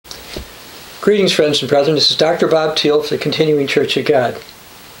Greetings, friends and brethren. This is Dr. Bob Thiel for the Continuing Church of God.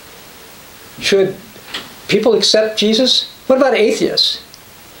 Should people accept Jesus? What about atheists?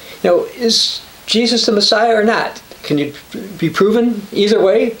 Is Jesus the Messiah or not? Can you be proven either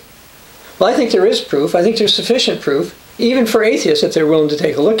way? Well, I think there is proof. I think there's sufficient proof, even for atheists, if they're willing to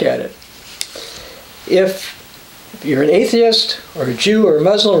take a look at it. If you're an atheist, or a Jew, or a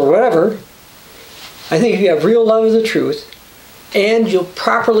Muslim, or whatever, I think if you have real love of the truth, and you'll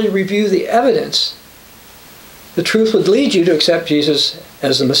properly review the evidence, the truth would lead you to accept Jesus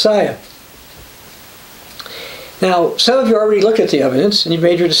as the Messiah. Now, some of you already looked at the evidence and you've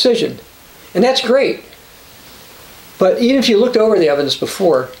made your decision. And that's great. But even if you looked over the evidence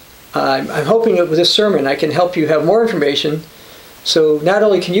before, I'm hoping that with this sermon I can help you have more information, so not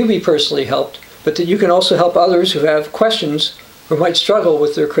only can you be personally helped, but that you can also help others who have questions or might struggle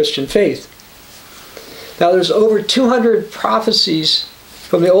with their Christian faith. Now, there's over 200 prophecies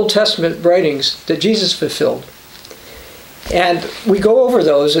from the Old Testament writings that Jesus fulfilled. And we go over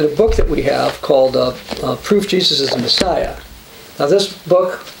those in a book that we have called Proof Jesus is the Messiah. Now, this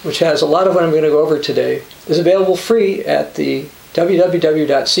book, which has a lot of what I'm going to go over today, is available free at the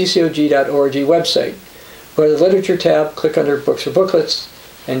www.ccog.org website. Go to the Literature tab, click under Books or Booklets,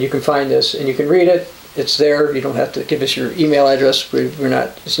 and you can find this, and you can read it. It's there. You don't have to give us your email address.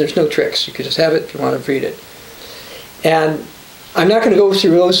 There's no tricks. You can just have it if you want to read it. And I'm not going to go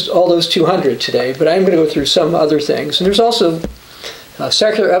through all those 200 today, but I'm going to go through some other things. And there's also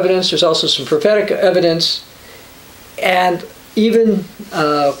secular evidence. There's also some prophetic evidence. And even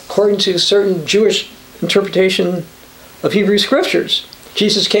according to certain Jewish interpretation of Hebrew Scriptures,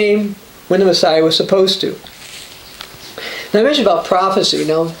 Jesus came when the Messiah was supposed to. Now, I mentioned about prophecy.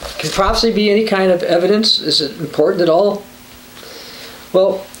 Now, can prophecy be any kind of evidence? Is it important at all?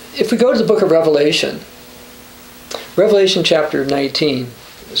 Well, if we go to the book of Revelation, Revelation chapter 19,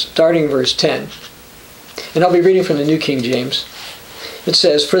 starting verse 10, and I'll be reading from the New King James. It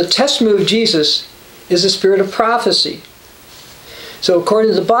says, "For the testimony of Jesus is the spirit of prophecy." So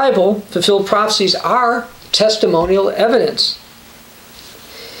according to the Bible, fulfilled prophecies are testimonial evidence.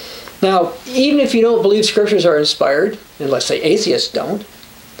 Now, even if you don't believe scriptures are inspired, and let's say atheists don't,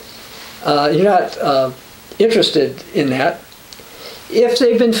 you're not interested in that, if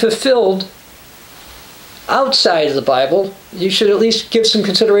they've been fulfilled outside of the Bible, you should at least give some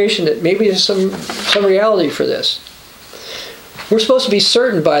consideration that maybe there's some reality for this. We're supposed to be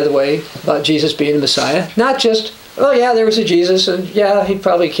certain, by the way, about Jesus being the Messiah, not just, oh yeah, there was a Jesus, and yeah, he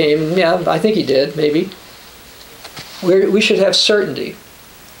probably came, yeah, I think he did, maybe. We should have certainty.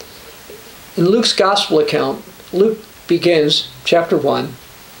 In Luke's Gospel account, Luke begins chapter 1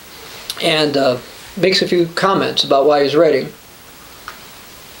 and makes a few comments about why he's writing.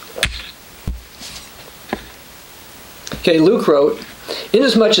 Okay, Luke wrote,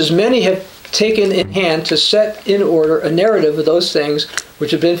 "Inasmuch as many have taken in hand to set in order a narrative of those things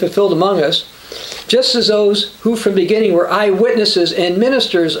which have been fulfilled among us, just as those who from the beginning were eyewitnesses and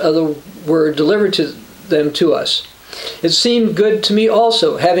ministers of the word delivered to them to us. It seemed good to me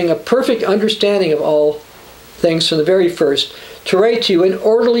also, having a perfect understanding of all things from the very first, to write to you an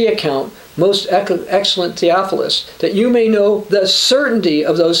orderly account, most excellent Theophilus, that you may know the certainty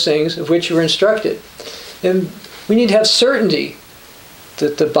of those things of which you were instructed." And we need to have certainty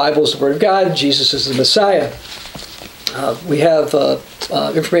that the Bible is the Word of God, Jesus is the Messiah. We have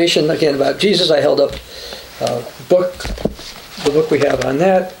information, again, about Jesus. I held up the book we have on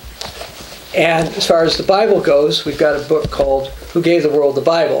that. And as far as the Bible goes, we've got a book called Who Gave the World the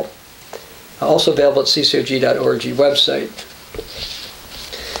Bible? Also available at ccog.org website.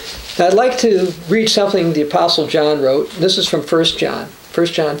 Now, I'd like to read something the Apostle John wrote. This is from 1 John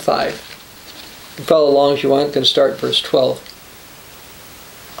 5. You can follow along if you want. I'm going to start verse 12.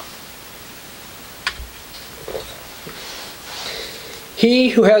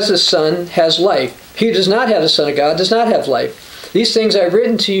 "He who has the Son has life. He who does not have the Son of God does not have life. These things I have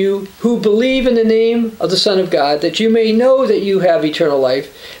written to you who believe in the name of the Son of God, that you may know that you have eternal life,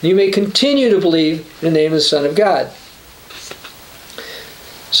 and you may continue to believe in the name of the Son of God."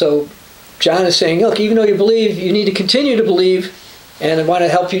 So John is saying, look, even though you believe, you need to continue to believe, and I want to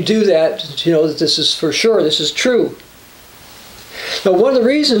help you do that, to know that this is for sure, this is true. Now, one of the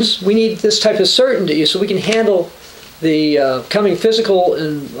reasons we need this type of certainty is so we can handle the coming physical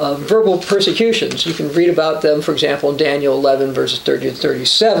and verbal persecutions. You can read about them, for example, in Daniel 11, verses 30 to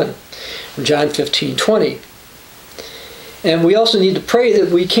 37, and John 15:20. And we also need to pray that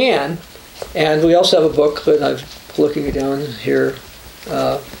we can, and we also have a book that I'm looking down here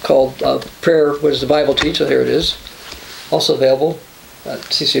called Prayer, What Does the Bible Teach? So here it is, also available at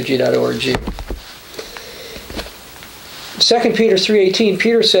ccog.org. 2 Peter 3:18,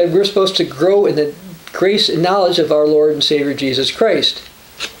 Peter said we're supposed to grow in the grace and knowledge of our Lord and Savior Jesus Christ.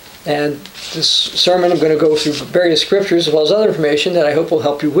 And this sermon, I'm going to go through various scriptures as well as other information that I hope will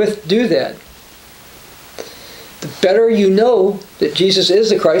help you do that. The better you know that Jesus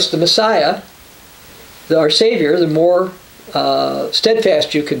is the Christ, the Messiah, our Savior, the more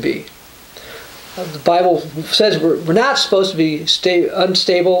steadfast you can be. The Bible says we're not supposed to be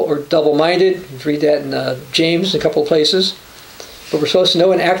unstable or double-minded. You can read that in James, a couple of places. But we're supposed to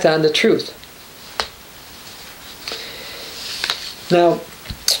know and act on the truth. Now,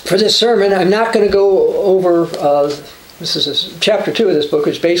 for this sermon, I'm not going to go over, this is chapter 2 of this book,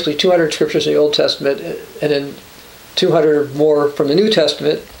 which is basically 200 scriptures in the Old Testament, and then 200 more from the New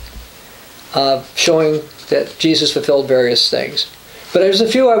Testament, showing that Jesus fulfilled various things. But there's a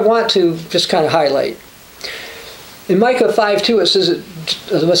few I want to just kind of highlight. In Micah 5:2, it says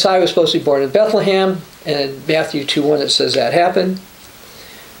that the Messiah was supposed to be born in Bethlehem, and in Matthew 2:1 it says that happened.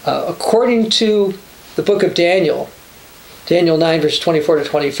 According to the book of Daniel 9 verses 24 to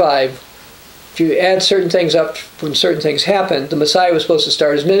 25, if you add certain things up when certain things happened, the Messiah was supposed to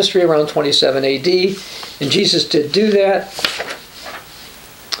start his ministry around 27 AD, and Jesus did do that.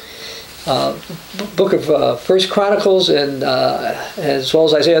 Book of First Chronicles and as well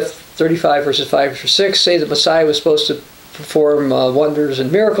as Isaiah 35 verses 5 through 6 say that Messiah was supposed to perform wonders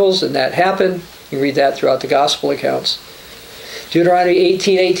and miracles, and that happened. You can read that throughout the gospel accounts. Deuteronomy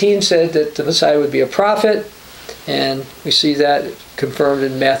 18:18 said that the Messiah would be a prophet, and we see that confirmed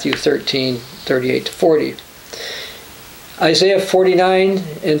in Matthew 13:38 to 40. Isaiah 49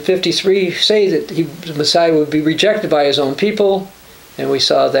 and 53 say that the Messiah would be rejected by his own people, and we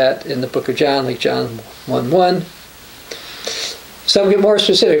saw that in the book of John, like John 1:1. Some get more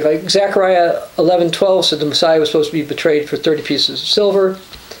specific, like Zechariah 11:12 said the Messiah was supposed to be betrayed for 30 pieces of silver,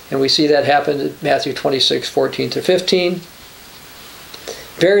 and we see that happen in Matthew 26:14 to 15.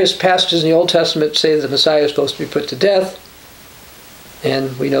 Various passages in the Old Testament say that the Messiah is supposed to be put to death,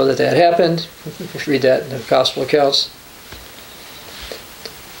 and we know that that happened. You can read that in the gospel accounts.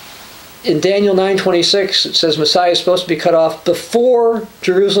 In Daniel 9:26, it says Messiah is supposed to be cut off before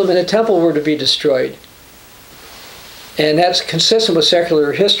Jerusalem and the temple were to be destroyed. And that's consistent with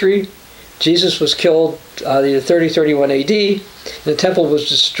secular history. Jesus was killed either 30-31 AD, and the temple was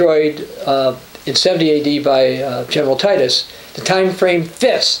destroyed in 70 AD by General Titus. The time frame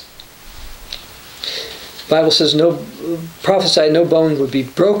fits. The Bible says prophesied no bone would be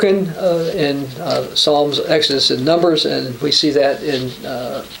broken in Psalms, Exodus, and Numbers, and we see that in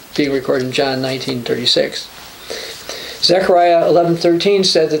being recorded in John 19:36. Zechariah 11:13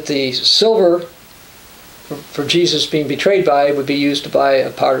 said that the silver for Jesus being betrayed by would be used to buy a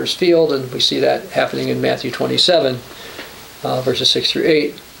potter's field, and we see that happening in Matthew 27, verses 6 through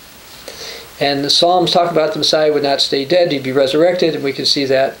 8. And the Psalms talk about the Messiah would not stay dead, he'd be resurrected, and we can see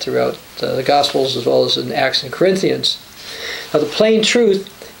that throughout the Gospels as well as in Acts and Corinthians. Now the plain truth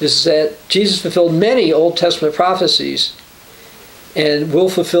is that Jesus fulfilled many Old Testament prophecies and will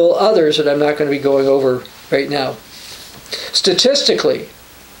fulfill others that I'm not going to be going over right now. Statistically,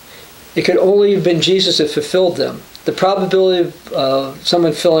 it could only have been Jesus that fulfilled them. The probability of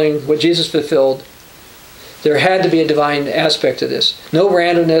someone fulfilling what Jesus fulfilled, there had to be a divine aspect to this. No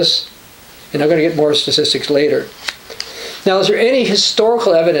randomness, and I'm going to get more statistics later. Now, is there any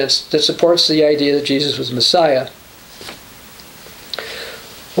historical evidence that supports the idea that Jesus was Messiah?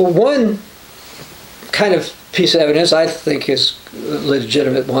 Well, one kind of piece of evidence I think is a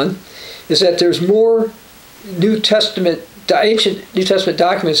legitimate one is that there's more ancient New Testament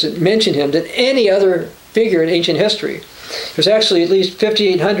documents that mention him than any other figure in ancient history. There's actually at least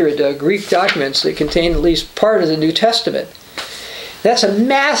 5,800 Greek documents that contain at least part of the New Testament. That's a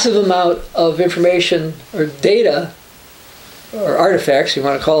massive amount of information or data or artifacts, you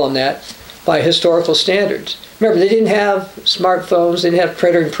want to call them that, by historical standards. Remember, they didn't have smartphones, they didn't have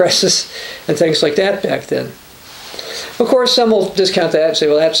printing presses and things like that back then. Of course, some will discount that and say,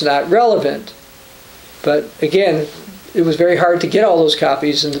 well, that's not relevant. But again, it was very hard to get all those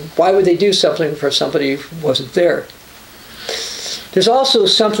copies, and why would they do something for somebody who wasn't there? There's also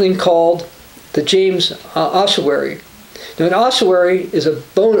something called the James ossuary. Now, an ossuary is a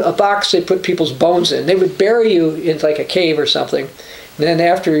box they put people's bones in. They would bury you in like a cave or something, and then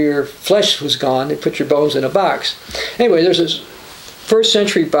after your flesh was gone, they put your bones in a box. Anyway, there's this first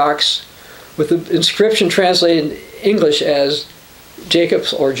century box with the inscription translated in English as Jacob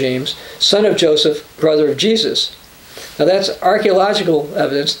or James, son of Joseph, brother of Jesus. Now that's archaeological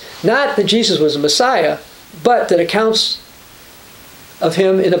evidence, not that Jesus was a Messiah, but that accounts of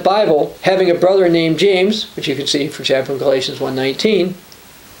him in the Bible having a brother named James, which you can see, for example, in Galatians 1:19,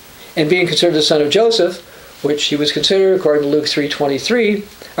 and being considered the son of Joseph, which he was considered, according to Luke 3:23,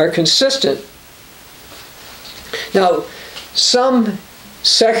 are consistent. Now, some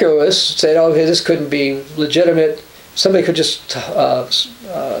secularists said, oh, okay, this couldn't be legitimate. Somebody could just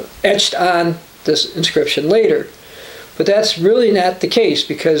etched on this inscription later. But that's really not the case,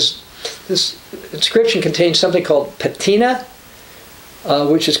 because this inscription contains something called patina,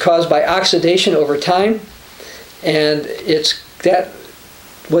 which is caused by oxidation over time. And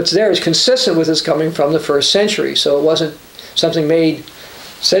what's there is consistent with this coming from the 1st century. So it wasn't something made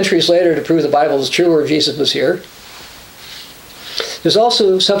centuries later to prove the Bible is true or Jesus was here. There's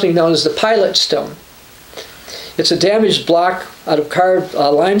also something known as the Pilate stone. It's a damaged block out of carved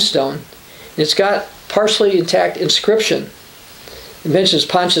limestone. And it's got partially intact inscription. It mentions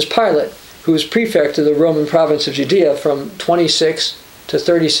Pontius Pilate, who was prefect of the Roman province of Judea from 26 to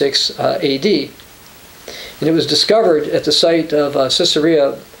 36 AD. And it was discovered at the site of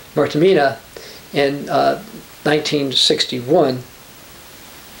Caesarea Maritima in 1961.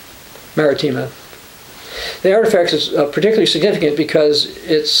 Maritima. The artifact is particularly significant because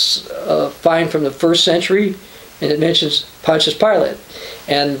it's a find from the 1st century, and it mentions Pontius Pilate.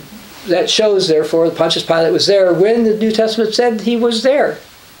 And that shows, therefore, that Pontius Pilate was there when the New Testament said he was there.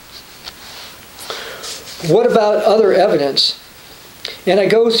 What about other evidence? And I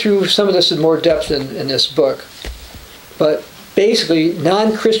go through some of this in more depth in this book. But basically,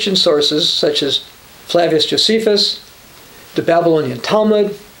 non-Christian sources such as Flavius Josephus, the Babylonian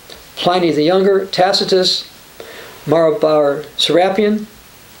Talmud, Pliny the Younger, Tacitus, Marabar Serapion,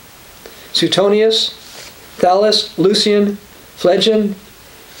 Suetonius, Thales, Lucian, Phlegon,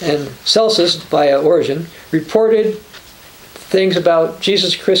 and Celsus, via Origen, reported things about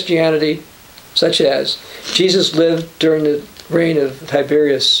Jesus' Christianity, such as Jesus lived during the reign of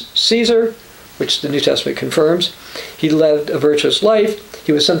Tiberius Caesar, which the New Testament confirms. He led a virtuous life.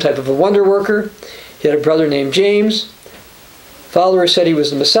 He was some type of a wonder worker. He had a brother named James. Followers said he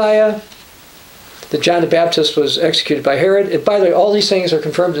was the Messiah. That John the Baptist was executed by Herod. And by the way, all these things are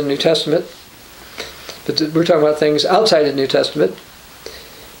confirmed in the New Testament. But we're talking about things outside the New Testament.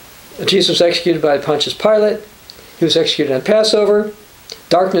 Jesus was executed by Pontius Pilate. He was executed on Passover.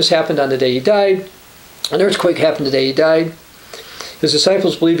 Darkness happened on the day he died. An earthquake happened the day he died. His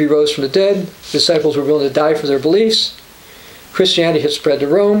disciples believed he rose from the dead. His disciples were willing to die for their beliefs. Christianity had spread to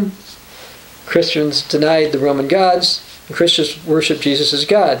Rome. Christians denied the Roman gods. And Christians worshiped Jesus as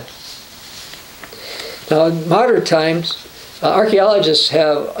God. Now, in modern times, archaeologists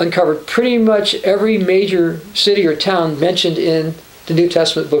have uncovered pretty much every major city or town mentioned in the New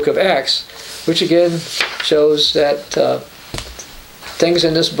Testament book of Acts, which again shows that things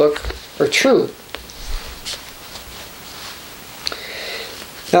in this book are true.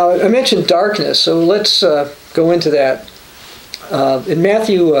 Now, I mentioned darkness, so let's go into that. In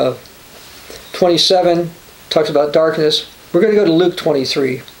Matthew 27, talks about darkness. We're going to go to Luke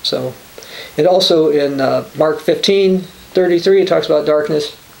 23. And also in Mark 15:33, it talks about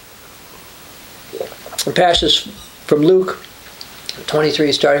darkness. The passage from Luke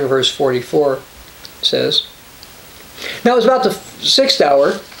 23, starting with verse 44, says, Now it was about the 6th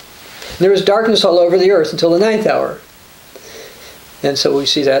hour, and there was darkness all over the earth until the 9th hour. And so we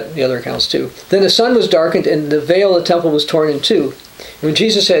see that in the other accounts too. Then the sun was darkened, and the veil of the temple was torn in two. And when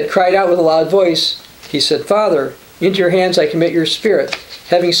Jesus had cried out with a loud voice, he said, Father, into your hands I commit your spirit.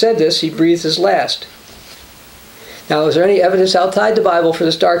 Having said this, he breathed his last. Now, is there any evidence outside the Bible for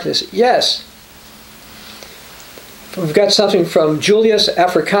this darkness? Yes. We've got something from Julius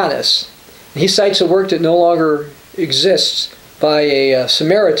Africanus. He cites a work that no longer exists by a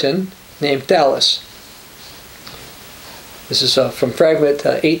Samaritan named Thales. This is from fragment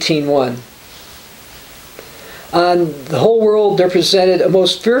 18:1. On the whole world there presented a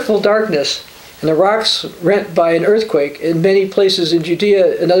most fearful darkness, and the rocks rent by an earthquake in many places in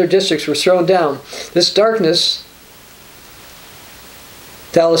Judea and other districts were thrown down. This darkness,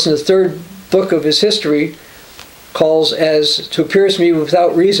 Thales in the 3rd book of his history calls as to appear to me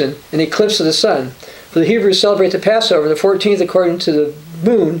without reason, an eclipse of the sun. For the Hebrews celebrate the Passover, the 14th according to the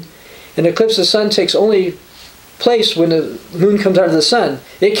moon. An eclipse of the sun takes only place when the moon comes out of the sun.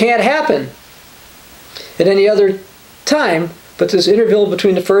 It can't happen at any other time, but this interval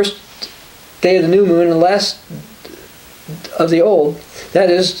between the first day of the new moon and the last of the old, that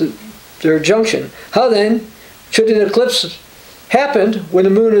is their junction. How then should an eclipse happen when the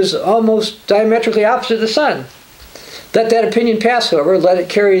moon is almost diametrically opposite the sun? Let that opinion pass, however, let it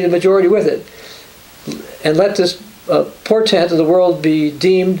carry the majority with it. And let this portent of the world be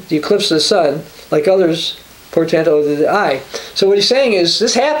deemed the eclipse of the sun, like others portent of the eye. So what he's saying is,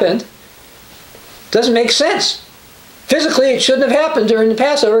 this happened. Doesn't make sense. Physically, it shouldn't have happened during the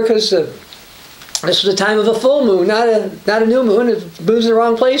Passover because the This was a time of a full moon, not a new moon. The moon's in the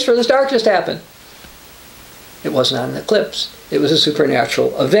wrong place for this darkness to happen. It was not an eclipse. It was a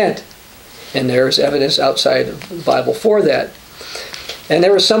supernatural event. And there's evidence outside of the Bible for that. And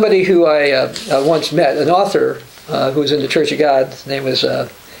there was somebody who I once met, an author who was in the Church of God. His name was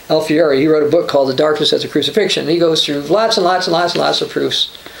Alfieri. He wrote a book called The Darkness as a Crucifixion. He goes through lots and lots and lots and lots of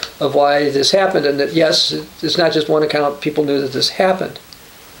proofs of why this happened, and that, yes, it's not just one account. People knew that this happened.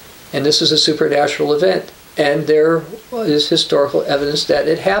 And this is a supernatural event. And there is historical evidence that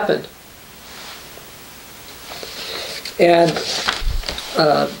it happened. And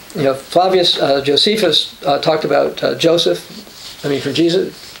Flavius Josephus talked about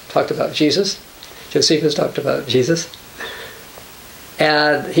talked about Jesus. Josephus talked about Jesus.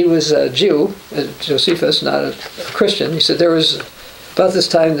 And he was a Jew, Josephus, not a Christian. He said there was, about this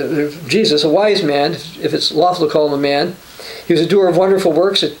time, Jesus, a wise man, if it's lawful to call him a man. He was a doer of wonderful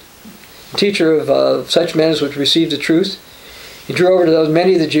works, a teacher of such men as would receive the truth. He drew over to those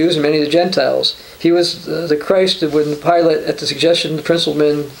many of the Jews and many of the Gentiles. He was the Christ that when Pilate, at the suggestion of the principal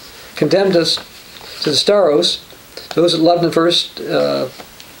men, condemned us to the Staros. Those that loved him first did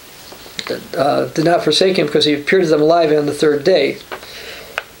not forsake him, because he appeared to them alive on the third day,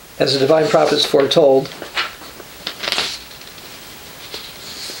 as the divine prophets foretold.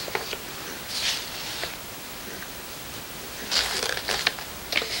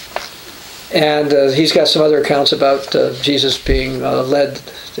 And he's got some other accounts about Jesus being led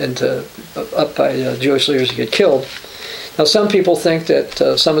up by Jewish leaders to get killed. Now, some people think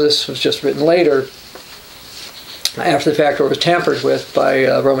that some of this was just written later, after the fact, or was tampered with by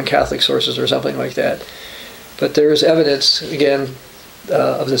Roman Catholic sources or something like that. But there is evidence, again,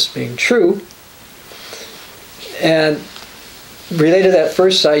 of this being true. And related to that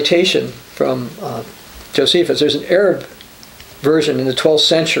first citation from Josephus, there's an Arab version in the 12th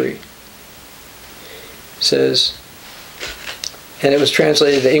century. It says, and it was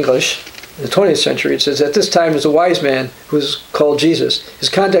translated to English in the 20th century. It says, at this time was a wise man who was called Jesus. His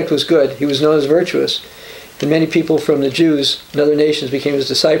conduct was good. He was known as virtuous. And many people from the Jews and other nations became his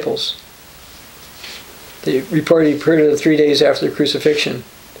disciples. They reported he appeared to them 3 days after the crucifixion.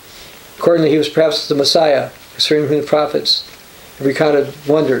 Accordingly, he was perhaps the Messiah, concerning whom the prophets have recounted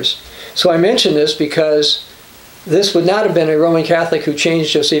wonders. So I mention this because this would not have been a Roman Catholic who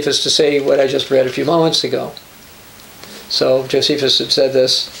changed Josephus to say what I just read a few moments ago. So Josephus had said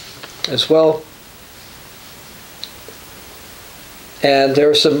this as well. And there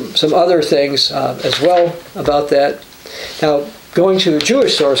are some other things as well about that. Now, going to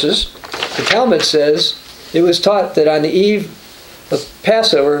Jewish sources, the Talmud says it was taught that on the eve of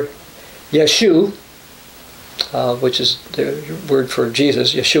Passover, Yeshu, which is the word for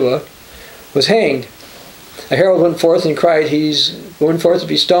Jesus, Yeshua, was hanged. A herald went forth and cried, he's going forth to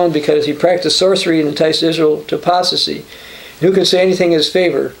be stoned because he practiced sorcery and enticed Israel to apostasy. And who can say anything in his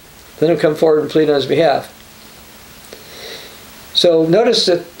favor? Let him come forward and plead on his behalf. So notice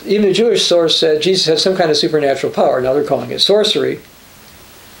that even a Jewish source said Jesus had some kind of supernatural power. Now they're calling it sorcery.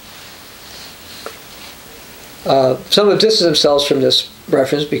 Some have distanced themselves from this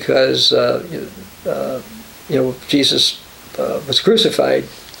reference because Jesus was crucified,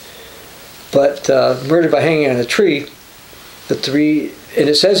 but murdered by hanging on a tree. And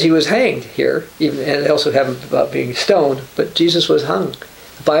it says he was hanged here, and they also have him about being stoned, but Jesus was hung.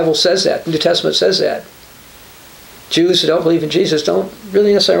 The Bible says that. The New Testament says that. Jews who don't believe in Jesus don't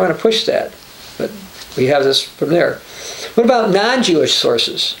really necessarily want to push that, but we have this from there. What about non-Jewish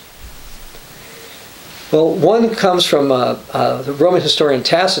sources? Well, one comes from the Roman historian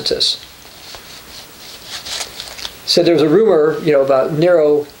Tacitus. Said there was a rumor, about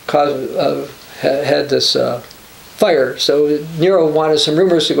Nero had this fire. So Nero wanted some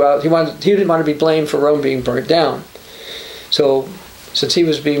rumors to go out. He didn't want to be blamed for Rome being burnt down. So since he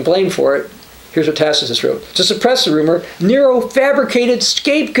was being blamed for it, here's what Tacitus wrote. To suppress the rumor, Nero fabricated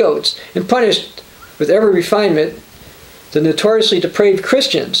scapegoats and punished with every refinement the notoriously depraved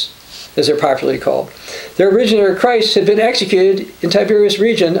Christians, as they're popularly called. Their originator Christ had been executed in Tiberias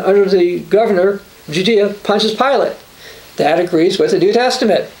region under the governor of Judea, Pontius Pilate. That agrees with the New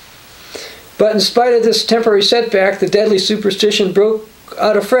Testament. But in spite of this temporary setback, the deadly superstition broke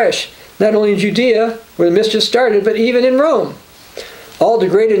out afresh, not only in Judea, where the mischief started, but even in Rome. All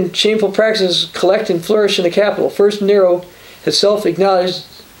degraded and shameful practices collect and flourish in the capital. First, Nero had self-acknowledged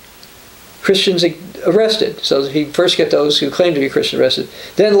Christians arrested. So he first get those who claimed to be Christian arrested.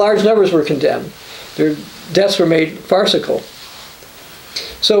 Then large numbers were condemned. Their deaths were made farcical.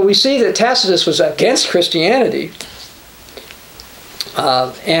 So we see that Tacitus was against Christianity.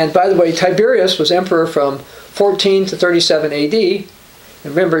 And by the way, Tiberius was emperor from 14 to 37 AD. And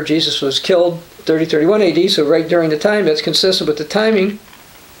remember, Jesus was killed 30-31 AD, so right during the time. That's consistent with the timing.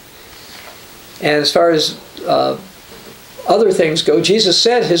 And as far as other things go, Jesus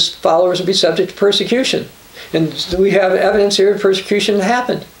said his followers would be subject to persecution. And we have evidence here of persecution that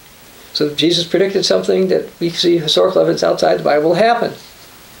happened. So Jesus predicted something that we see historical evidence outside the Bible happen.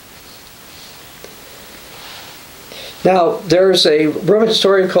 Now, there's a Roman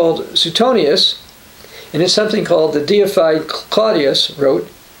historian called Suetonius, and it's something called the deified Claudius wrote,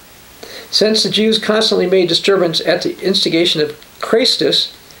 since the Jews constantly made disturbance at the instigation of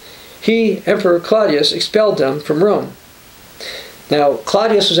Christus, he, Emperor Claudius, expelled them from Rome. Now,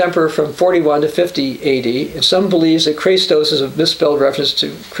 Claudius was emperor from 41 to 50 AD, and some believes that Christos is a misspelled reference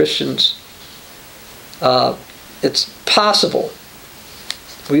to Christians. It's possible.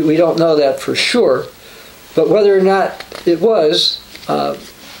 We don't know that for sure, but whether or not it was,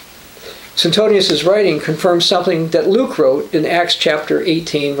 Suetonius' writing confirms something that Luke wrote in Acts chapter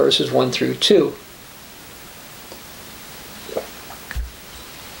 18, verses 1 through 2.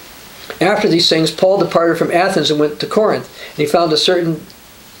 After these things, Paul departed from Athens and went to Corinth. And he found a certain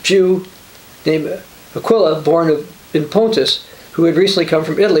Jew named Aquila, born in Pontus, who had recently come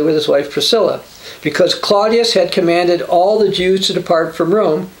from Italy with his wife Priscilla, because Claudius had commanded all the Jews to depart from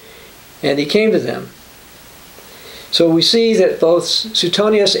Rome, and he came to them. So we see that both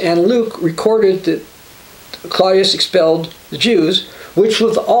Suetonius and Luke recorded that Claudius expelled the Jews, which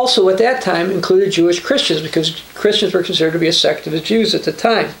was also at that time included Jewish Christians, because Christians were considered to be a sect of the Jews at the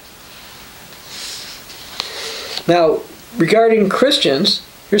time. Now, regarding Christians,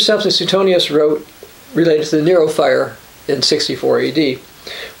 here's something Suetonius wrote related to the Nero fire in 64 AD.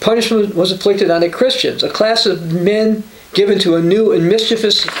 Punishment was inflicted on the Christians, a class of men given to a new and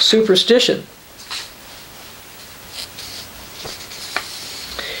mischievous superstition.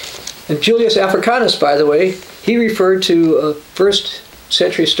 And Julius Africanus, by the way, he referred to a first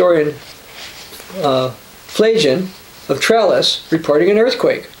century historian, Pelagian of Tralles, reporting an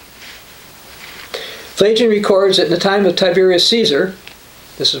earthquake. Pelagian records that in the time of Tiberius Caesar,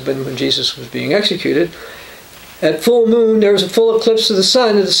 this has been when Jesus was being executed, at full moon there was a full eclipse of the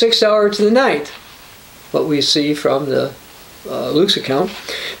sun at the 6th hour to the night. What we see from the Luke's account.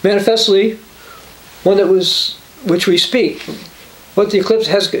 Manifestly, one that was, which we speak. What the eclipse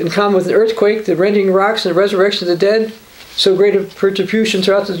has in common with an earthquake, the rending rocks, and the resurrection of the dead, so great a perturbation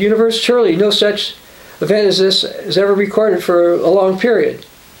throughout the universe, surely no such event as this is ever recorded for a long period.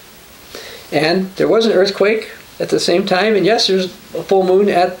 And there was an earthquake at the same time, and yes, there's a full moon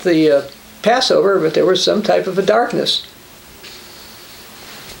at the Passover, but there was some type of a darkness.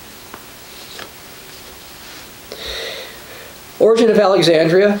 Origen of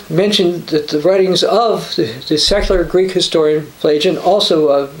Alexandria mentioned that the writings of the secular Greek historian Pelagian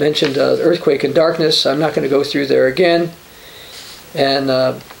also mentioned earthquake and darkness. I'm not going to go through there again.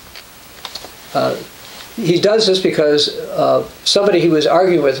 And he does this because somebody he was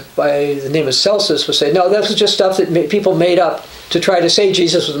arguing with by the name of Celsus was saying, no, that was just stuff that people made up to try to say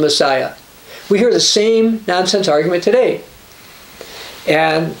Jesus was the Messiah. We hear the same nonsense argument today.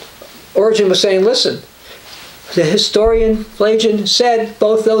 And Origen was saying, listen, the historian Pelagian said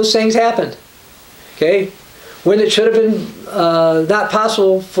both those things happened. Okay? When it should have been not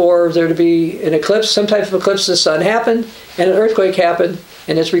possible for there to be an eclipse, some type of eclipse of the sun happened, and an earthquake happened,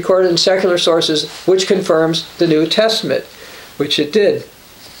 and it's recorded in secular sources, which confirms the New Testament, which it did.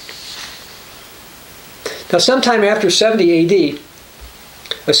 Now, sometime after 70 AD,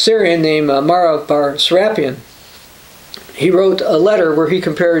 a Syrian named Mara bar Serapion, he wrote a letter where he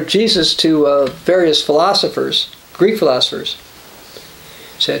compared Jesus to various philosophers, Greek philosophers.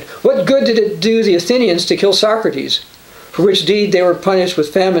 He said, what good did it do the Athenians to kill Socrates, for which deed they were punished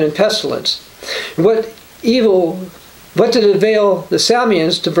with famine and pestilence? And what did it avail the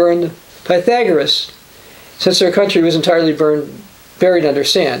Samians to burn Pythagoras, since their country was entirely buried under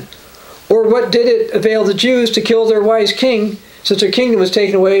sand? Or what did it avail the Jews to kill their wise king, since their kingdom was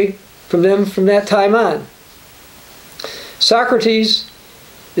taken away from them from that time on? Socrates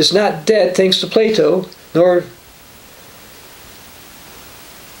is not dead thanks to Plato, nor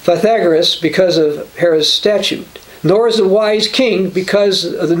Pythagoras because of Herod's statute, nor is the wise king because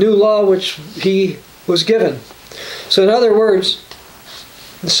of the new law which he was given. So in other words,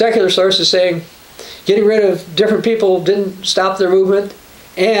 the secular source is saying getting rid of different people didn't stop their movement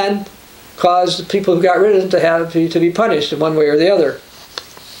and caused the people who got rid of them to be punished in one way or the other.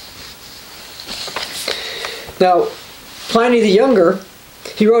 Now, Pliny the Younger,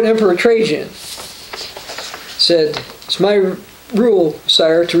 he wrote Emperor Trajan, said, it's my rule,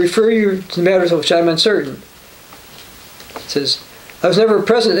 sire, to refer you to matters of which I'm uncertain. It says, I was never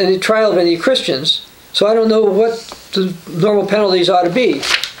present in any trial of any Christians, so I don't know what the normal penalties ought to be.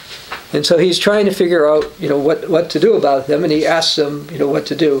 And so he's trying to figure out, what to do about them, and he asks them, what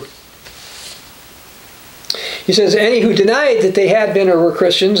to do. He says, any who denied that they had been or were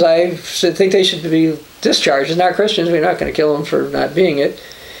Christians, I think they should be discharged as not Christians. We're not going to kill them for not being it.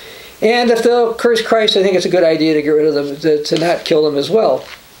 And if they'll curse Christ, I think it's a good idea to get rid of them, to not kill them as well.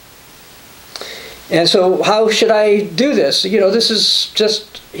 And so how should I do this? This is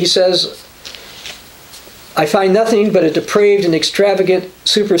just, he says, I find nothing but a depraved and extravagant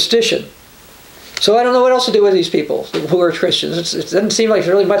superstition. So I don't know what else to do with these people who are Christians. It doesn't seem like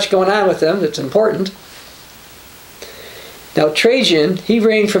there's really much going on with them that's important. Now Trajan, he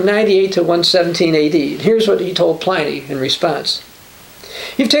reigned from 98 to 117 AD. And here's what he told Pliny in response.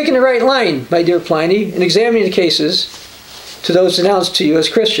 You've taken the right line, my dear Pliny, in examining the cases to those denounced to you as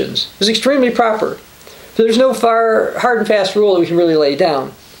Christians. It is extremely proper. For there's no hard and fast rule that we can really lay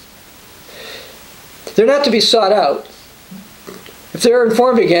down. They're not to be sought out. If they're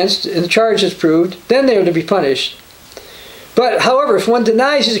informed against and the charge is proved, then they are to be punished. But, however, if one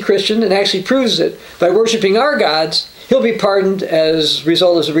denies he's a Christian and actually proves it by worshiping our gods, he'll be pardoned as a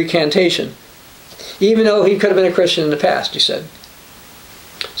result of the recantation, even though he could have been a Christian in the past, he said.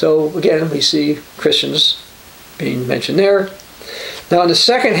 So, again, we see Christians being mentioned there. Now, in the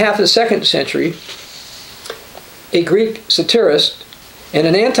second half of the 2nd century, a Greek satirist and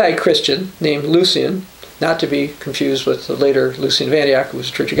an anti-Christian named Lucian, not to be confused with the later Lucian of Antioch, who was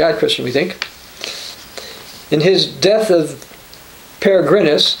a Church of God Christian, we think. In his Death of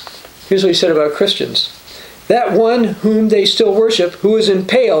Peregrinus, here's what he said about Christians. That one whom they still worship, who is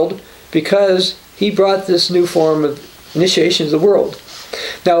impaled because he brought this new form of initiation to the world.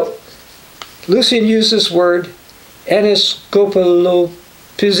 Now, Lucian used this word,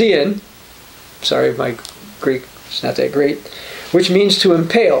 aniskopolopizian, sorry, my Greek is not that great, which means to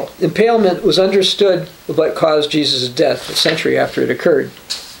impale. Impalement was understood what caused Jesus' death a century after it occurred.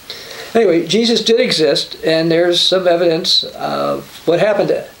 Anyway, Jesus did exist, and there's some evidence of what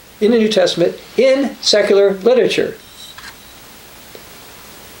happened in the New Testament in secular literature.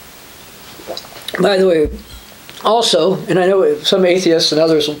 By the way, also, and I know some atheists and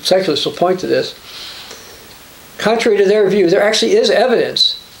others, secularists will point to this, contrary to their view, there actually is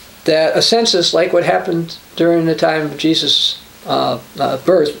evidence that a census like what happened during the time of Jesus'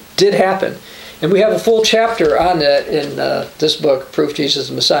 birth did happen. And we have a full chapter on that in this book, Proof Jesus is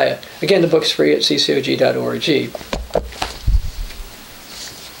the Messiah. Again, the book's free at ccog.org.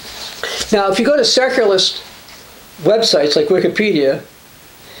 Now, if you go to secularist websites like Wikipedia,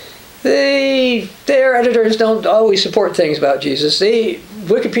 their editors don't always support things about Jesus.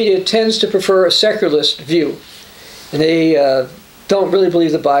 Wikipedia tends to prefer a secularist view. And they don't really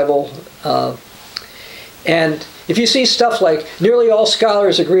believe the Bible. And if you see stuff like, nearly all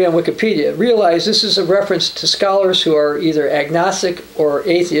scholars agree on Wikipedia, realize this is a reference to scholars who are either agnostic or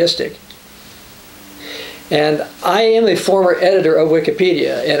atheistic. And I am a former editor of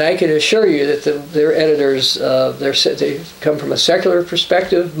Wikipedia, and I can assure you that their editors, they come from a secular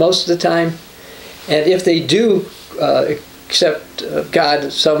perspective most of the time. And if they do accept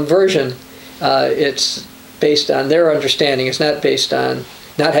God, some version, it's based on their understanding. It's not based on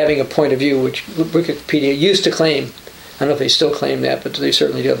not having a point of view, which Wikipedia used to claim. I don't know if they still claim that, but they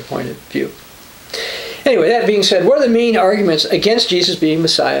certainly do have a point of view. Anyway, that being said, what are the main arguments against Jesus being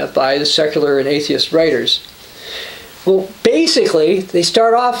Messiah by the secular and atheist writers? Well, basically, they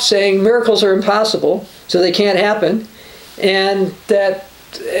start off saying miracles are impossible, so they can't happen, and that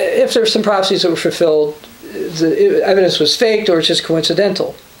if there's some prophecies that were fulfilled, the evidence was faked or it's just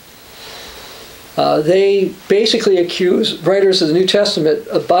coincidental. They basically accuse writers of the New Testament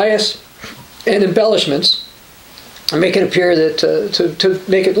of bias and embellishments, and make it appear that to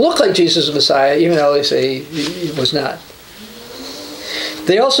make it look like Jesus is the Messiah, even though they say he was not.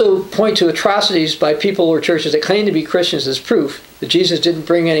 They also point to atrocities by people or churches that claim to be Christians as proof that Jesus didn't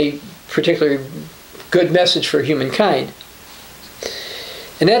bring any particularly good message for humankind.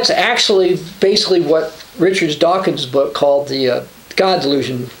 And that's actually basically what Richard Dawkins' book called the God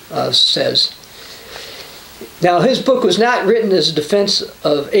Delusion says. Now, his book was not written as a defense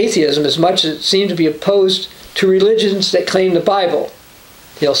of atheism as much as it seemed to be opposed to religions that claim the Bible.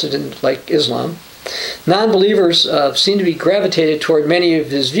 He also didn't like Islam. Non-believers seem to be gravitated toward many of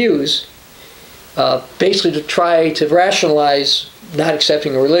his views, basically to try to rationalize not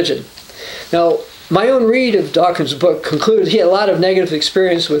accepting a religion. Now, my own read of Dawkins' book concluded he had a lot of negative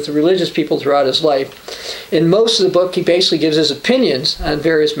experience with the religious people throughout his life. In most of the book, he basically gives his opinions on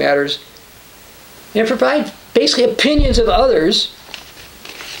various matters and provides basically opinions of others.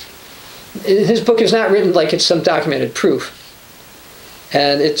 His book is not written like it's some documented proof.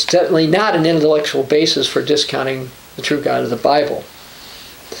 And it's definitely not an intellectual basis for discounting the true God of the Bible.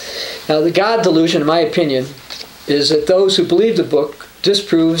 Now, the God delusion, in my opinion, is that those who believe the book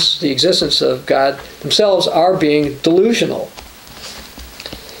disproves the existence of God themselves are being delusional.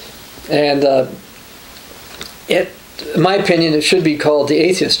 And in my opinion, it should be called the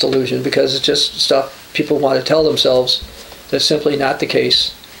atheist delusion, because it's just stuff people want to tell themselves that's simply not the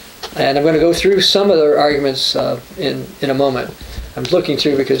case. And I'm going to go through some of their arguments in a moment. I'm looking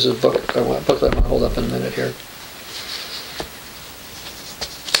through because of the booklet I want to hold up in a minute here.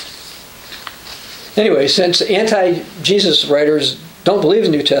 Anyway, since anti-Jesus writers don't believe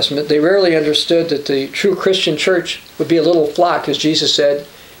in the New Testament, they rarely understood that the true Christian church would be a little flock, as Jesus said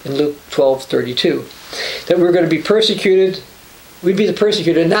in Luke 12:32. That we're going to be persecuted, we'd be the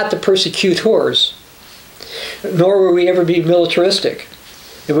persecuted, not the persecutors. Nor will we ever be militaristic.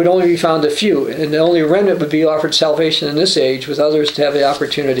 It would only be found a few, and the only remnant would be offered salvation in this age, with others to have the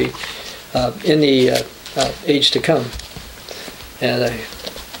opportunity in the age to come. And I'm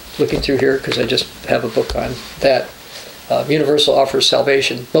looking through here because I just have a book on that. Universal offers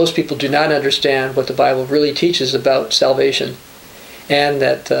salvation. Most people do not understand what the Bible really teaches about salvation, and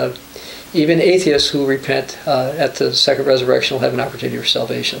that even atheists who repent at the second resurrection will have an opportunity for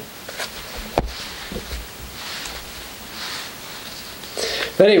salvation.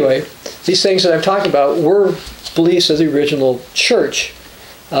 But anyway, these things that I'm talking about were beliefs of the original church.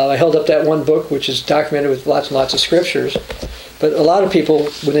 I held up that one book, which is documented with lots and lots of scriptures. But a lot of people,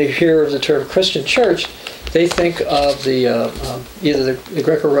 when they hear of the term Christian church, they think of either the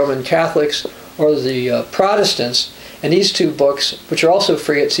Greco-Roman Catholics or the Protestants. And these two books, which are also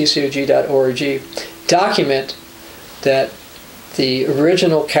free at ccog.org, document that the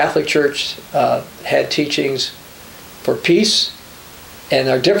original Catholic Church had teachings for peace, and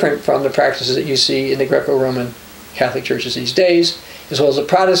are different from the practices that you see in the Greco-Roman Catholic churches these days, as well as the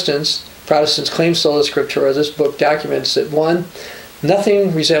Protestants. Protestants claim sola scriptura. This book documents that, one,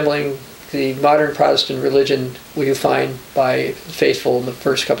 nothing resembling the modern Protestant religion will you find by faithful in the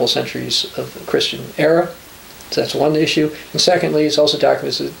first couple of centuries of the Christian era. So that's one issue. And secondly, it's also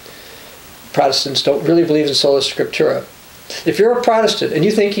documents that Protestants don't really believe in sola scriptura. If you're a Protestant and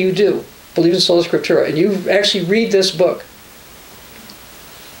you think you do believe in sola scriptura, and you actually read this book,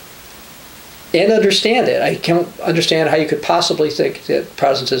 and understand it. I can't understand how you could possibly think that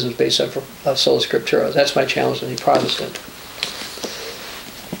Protestantism is based on sola scriptura. That's my challenge to any Protestant.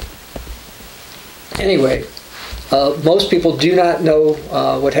 Anyway, most people do not know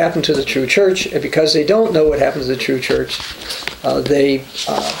what happened to the true church, and because they don't know what happened to the true church, they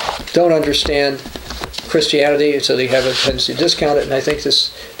don't understand Christianity, and so they have a tendency to discount it. And I think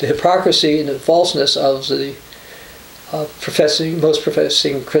the hypocrisy and the falseness of the most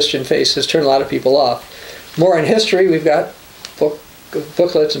professing Christian faith has turned a lot of people off. More on history, we've got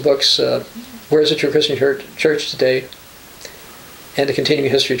booklets and books, Where is the True Christian Church Today? And The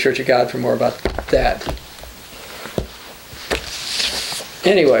Continuing History of Church of God for more about that.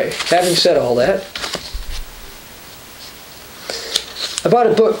 Anyway, having said all that, I bought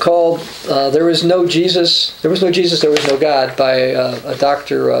a book called There Was No Jesus, There Was No God by a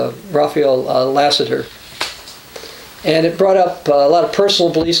Dr. Raphael Lataster. And it brought up a lot of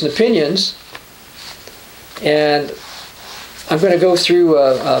personal beliefs and opinions. And I'm going to go through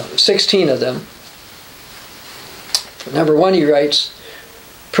 16 of them. Number one, he writes,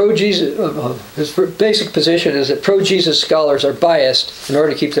 his basic position is that pro-Jesus scholars are biased in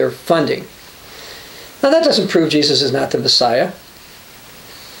order to keep their funding. Now that doesn't prove Jesus is not the Messiah.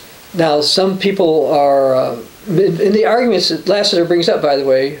 Now some people are, and the arguments that Lataster brings up, by the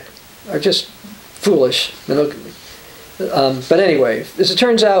way, are just foolish. But anyway, as it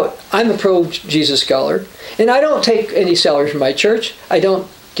turns out, I'm a pro-Jesus scholar, and I don't take any salary from my church. I don't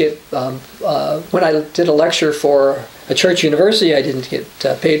get, when I did a lecture for a church university, I didn't get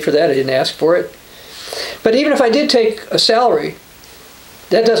paid for that. I didn't ask for it. But even if I did take a salary,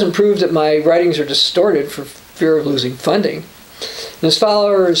 that doesn't prove that my writings are distorted for fear of losing funding. And as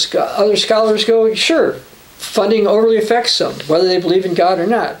other scholars go, sure, funding overly affects some, whether they believe in God or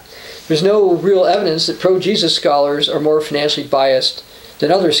not. There's no real evidence that pro-Jesus scholars are more financially biased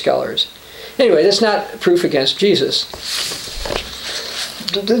than other scholars. Anyway, that's not proof against Jesus.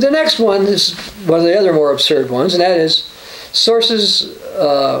 The next one is one of the other more absurd ones, and that is sources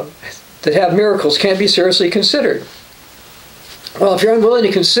that have miracles can't be seriously considered. Well, if you're unwilling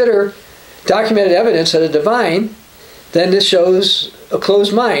to consider documented evidence that are divine, then this shows a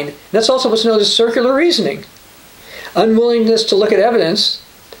closed mind. And that's also what's known as circular reasoning. Unwillingness to look at evidence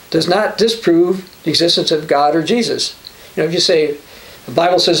does not disprove the existence of God or Jesus. You know, if you say, the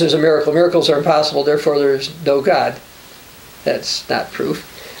Bible says there's a miracle, miracles are impossible, therefore there's no God. That's not proof.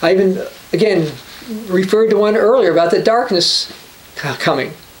 I even, again, referred to one earlier about the darkness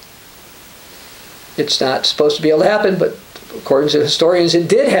coming. It's not supposed to be able to happen, but according to historians, it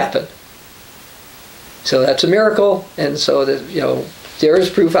did happen. So that's a miracle, and so that, there is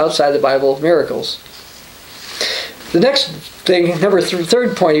proof outside the Bible of miracles. The next thing,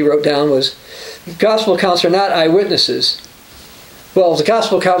 third point he wrote down was, gospel accounts are not eyewitnesses. Well, the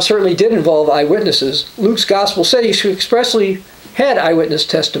gospel account certainly did involve eyewitnesses. Luke's gospel said he expressly had eyewitness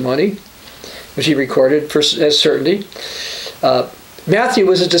testimony, which he recorded as certainty. Matthew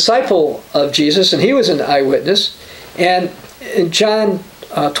was a disciple of Jesus, and he was an eyewitness. And in John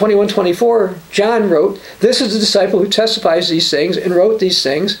 21:24, John wrote, "This is the disciple who testifies these things and wrote these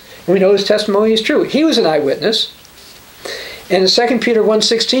things, and we know his testimony is true." He was an eyewitness. And in 2 Peter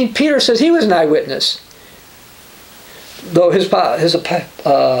 1:16, Peter says he was an eyewitness. Though Peter's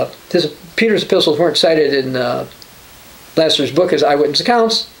epistles weren't cited in Lastaster's book as eyewitness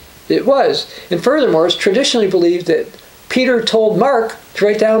accounts, it was. And furthermore, it's traditionally believed that Peter told Mark to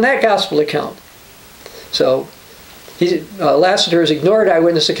write down that gospel account. So Lastaster has ignored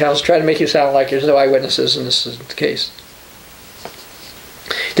eyewitness accounts, trying to make you sound like there's no eyewitnesses, and this isn't the case.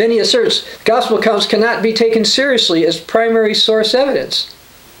 Then he asserts, gospel accounts cannot be taken seriously as primary source evidence.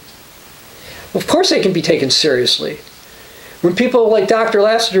 Of course they can be taken seriously. When people like Dr.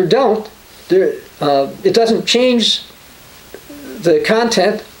 Lastaster don't, it doesn't change the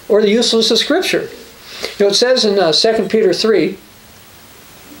content or the usefulness of Scripture. It says in 2 Peter 3,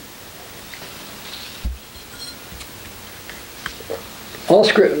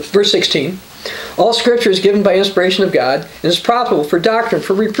 verse 16, all Scripture is given by inspiration of God and is profitable for doctrine,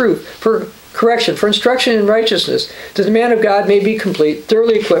 for reproof, for correction, for instruction in righteousness, that the man of God may be complete,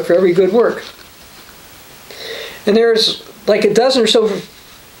 thoroughly equipped for every good work. And there's like a dozen or so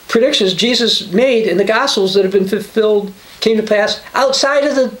predictions Jesus made in the Gospels that have been fulfilled, came to pass outside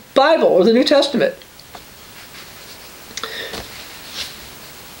of the Bible or the New Testament.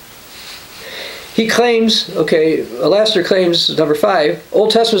 He claims, Lastaster claims, number 5,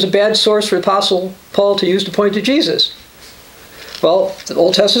 Old Testament is a bad source for the Apostle Paul to use to point to Jesus. Well, the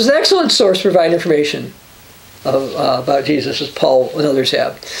Old Testament is an excellent source to provide information about Jesus, as Paul and others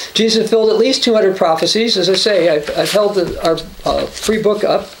have. Jesus fulfilled at least 200 prophecies. As I say, I've held our free book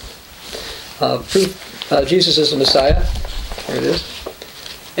up, Jesus is the Messiah. There it is.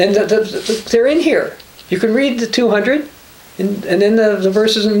 And they're in here. You can read the 200, and then the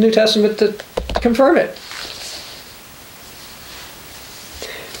verses in the New Testament that confirm it.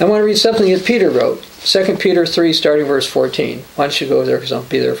 I want to read something that Peter wrote. 2 Peter 3, starting verse 14. Why don't you go there, because I'll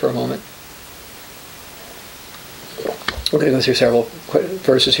be there for a moment. We're going to go through several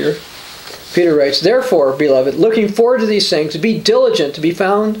verses here. Peter writes, therefore, beloved, looking forward to these things, be diligent to be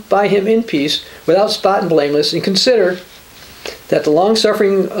found by him in peace, without spot and blameless, and consider that the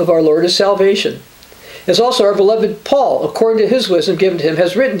long-suffering of our Lord is salvation. As also our beloved Paul, according to his wisdom given to him,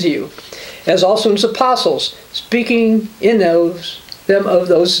 has written to you, as also his apostles, speaking in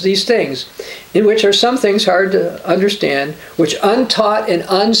these things, in which are some things hard to understand, which untaught and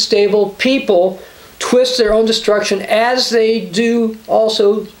unstable people twist their own destruction, as they do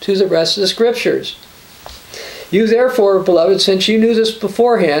also to the rest of the Scriptures. You therefore, beloved, since you knew this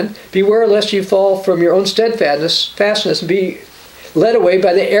beforehand, beware lest you fall from your own steadfastness and be led away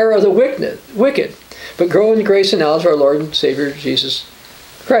by the error of the wicked, but grow in the grace and knowledge of our Lord and Savior Jesus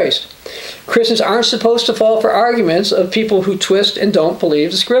Christ. Christians aren't supposed to fall for arguments of people who twist and don't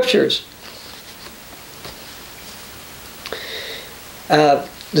believe the Scriptures.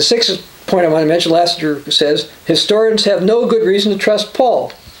 The sixth point I want to mention, Lastaster says, historians have no good reason to trust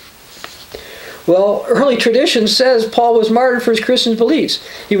Paul. Well, early tradition says Paul was martyred for his Christian beliefs.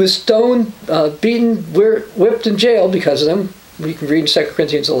 He was stoned, beaten, whipped, and jailed because of them. We can read in 2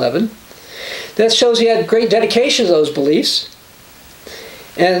 Corinthians 11. That shows he had great dedication to those beliefs.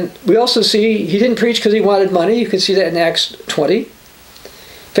 And we also see he didn't preach because he wanted money. You can see that in Acts 20. In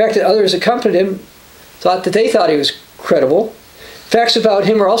fact, that others accompanied him thought he was credible. Facts about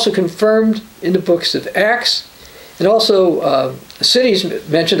him are also confirmed in the books of Acts. And also cities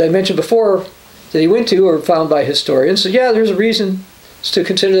I mentioned before, that he went to are found by historians. So yeah, there's a reason to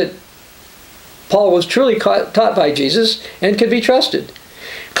consider that Paul was truly taught by Jesus and could be trusted.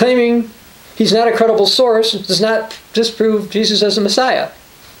 Claiming he's not a credible source does not disprove Jesus as the Messiah.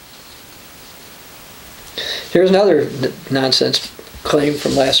 Here's another nonsense claim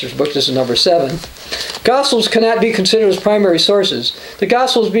from Lastaster's book. This is number 7. Gospels cannot be considered as primary sources. The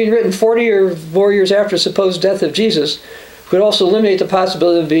Gospels being written 40 or more years after the supposed death of Jesus would also eliminate the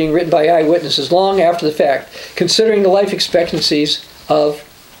possibility of being written by eyewitnesses long after the fact, considering the life expectancies of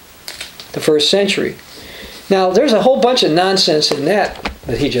the first century. Now, there's a whole bunch of nonsense in that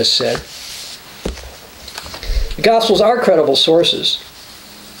he just said. The Gospels are credible sources.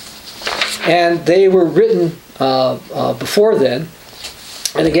 And they were written before then.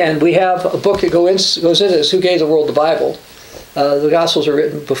 And again, we have a book that goes into this, Who Gave the World the Bible? The Gospels are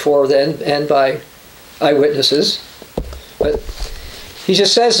written before then and by eyewitnesses. But he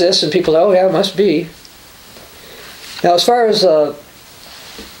just says this, and people say, oh yeah, it must be. Now, as far as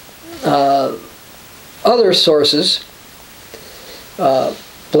other sources,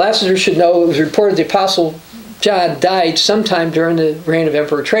 Lataster should know it was reported the Apostle John died sometime during the reign of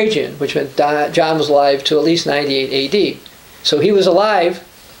Emperor Trajan, which meant John was alive to at least 98 AD. So he was alive,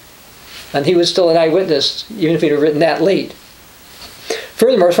 and he was still an eyewitness, even if he'd have written that late.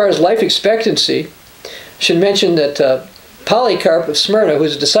 Furthermore, as far as life expectancy, I should mention that Polycarp of Smyrna, who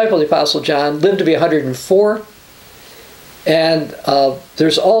was a disciple of the Apostle John, lived to be 104. And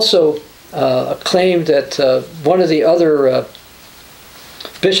there's also a claim that one of the other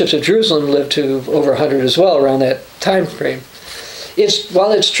bishops of Jerusalem lived to over 100 as well, around that time frame.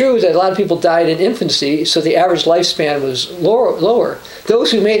 While it's true that a lot of people died in infancy, so the average lifespan was lower,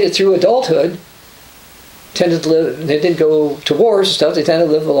 those who made it through adulthood tended to live, they didn't go to wars and stuff, they tended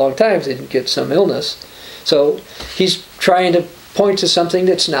to live a long time if they didn't get some illness. So he's trying to point to something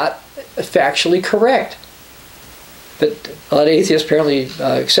that's not factually correct. But a lot of atheists apparently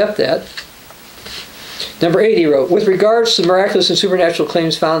accept that. Number 8, he wrote, with regards to the miraculous and supernatural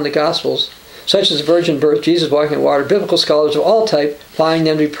claims found in the Gospels, such as the virgin birth, Jesus walking in water, biblical scholars of all type find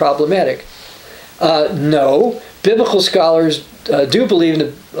them to be problematic. No, biblical scholars do believe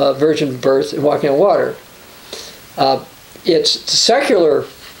in the virgin birth and walking on water. It's secular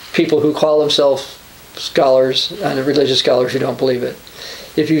people who call themselves scholars and religious scholars who don't believe it.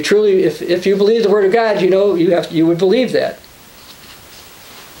 If you truly, if you believe the Word of God, you know you would believe that.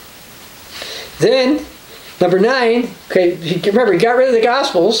 Then, number 9. Okay, remember he got rid of the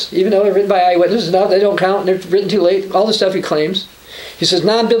Gospels, even though they're written by eyewitnesses. Now they don't count; they're written too late. All the stuff he claims. He says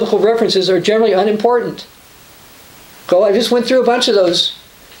non-biblical references are generally unimportant. Well, I just went through a bunch of those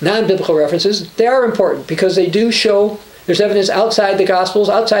non-biblical references. They are important because they do show there's evidence outside the Gospels,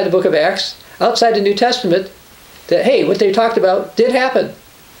 outside the Book of Acts, outside the New Testament, that hey, what they talked about did happen.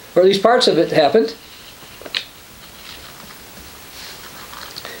 Or at least parts of it happened.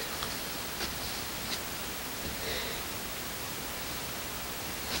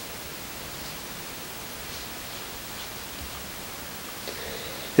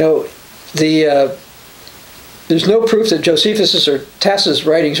 Now, there's no proof that Josephus' or Tacitus'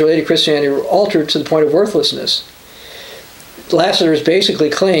 writings related to Christianity were altered to the point of worthlessness. Lataster has basically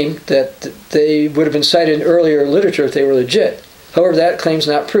claimed that they would have been cited in earlier literature if they were legit. However, that claims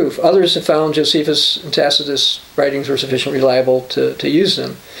not proof. Others have found Josephus and Tacitus' writings were sufficiently reliable to use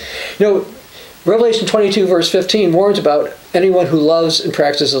them. You know, Revelation 22 verse 15 warns about anyone who loves and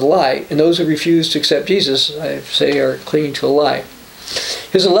practices a lie, and those who refuse to accept Jesus, I say, are clinging to a lie.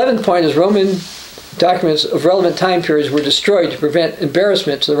 His 11th point is Roman documents of relevant time periods were destroyed to prevent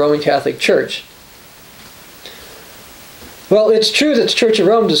embarrassment to the Roman Catholic Church. Well, it's true that the Church of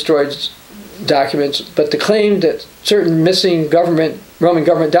Rome destroyed documents, but the claim that certain missing Roman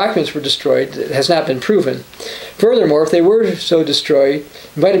government documents were destroyed has not been proven. Furthermore, if they were so destroyed,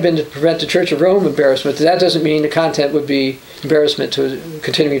 it might have been to prevent the Church of Rome embarrassment. That doesn't mean the content would be embarrassment to the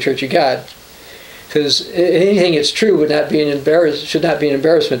continuing Church of God. Because anything that's true should not be an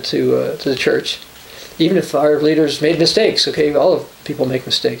embarrassment to the church, even if our leaders made mistakes. Okay, all of people make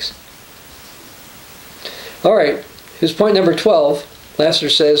mistakes. All right, here's point number 12. Lataster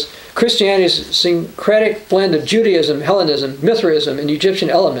says Christianity is a syncretic blend of Judaism, Hellenism, Mithraism, and Egyptian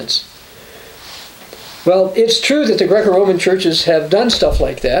elements. Well, it's true that the Greco-Roman churches have done stuff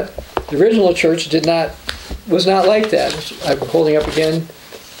like that. The original church was not like that. I'm holding up again.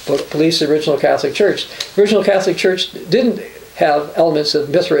 Believes the original Catholic Church. The original Catholic Church didn't have elements of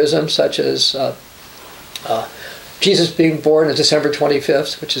Mithraism, such as Jesus being born on December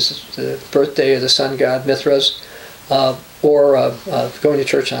 25th, which is the birthday of the sun god Mithras, or going to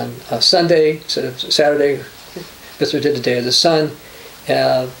church on Sunday instead of Saturday. Mithra did the Day of the Sun.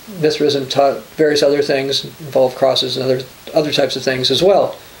 Mithraism taught various other things, involved crosses and other types of things as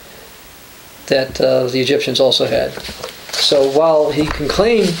well, that the Egyptians also had. So while he can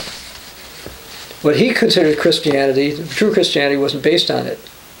claim what he considered Christianity, true Christianity wasn't based on it.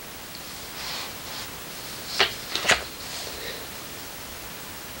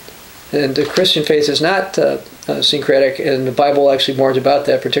 And the Christian faith is not syncretic, and the Bible actually warns about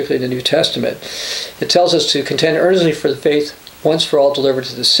that, particularly in the New Testament. It tells us to contend earnestly for the faith once for all delivered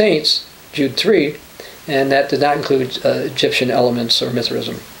to the saints, Jude 3, and that did not include Egyptian elements or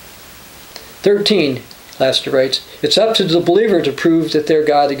Mithraism. 13. Lataster writes, it's up to the believer to prove that their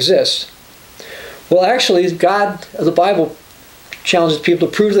God exists. Well, actually, God of the Bible challenges people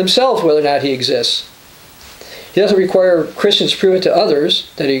to prove themselves whether or not he exists. He doesn't require Christians to prove it to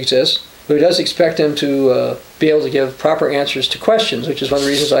others that he exists, but he does expect them to be able to give proper answers to questions, which is one of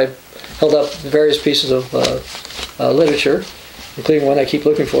the reasons I've held up various pieces of literature, including one I keep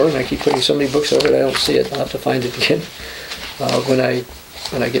looking for, and I keep putting so many books over it I don't see it. I'll have to find it again when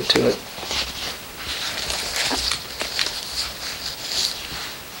I get to it.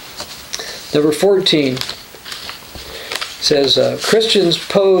 Number 14 says, Christians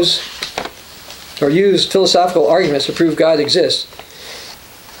pose or use philosophical arguments to prove God exists.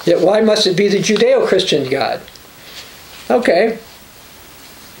 Yet why must it be the Judeo-Christian God? Okay.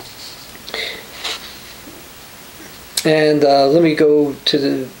 And let me go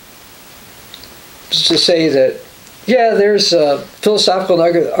to say that, yeah, there's philosophical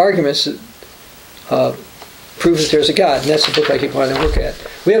arguments that prove that there's a God, and that's the book I keep wanting to look at.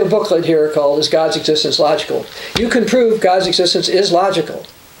 We have a booklet here called Is God's Existence Logical? You can prove God's existence is logical.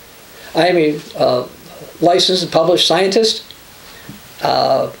 I am a licensed and published scientist,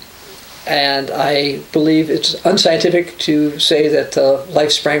 and I believe it's unscientific to say that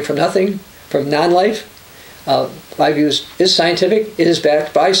life sprang from nothing, from non-life. My view is scientific. It is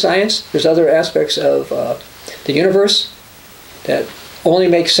backed by science. There's other aspects of the universe that only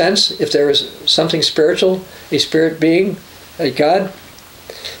makes sense if there is something spiritual, a spirit being, a God.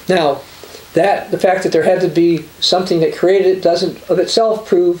 Now, the fact that there had to be something that created it doesn't of itself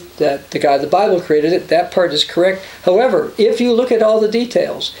prove that the God of the Bible created it. That part is correct. However, if you look at all the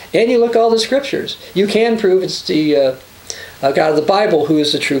details and you look at all the scriptures, you can prove it's the God of the Bible who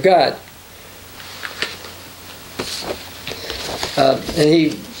is the true God. And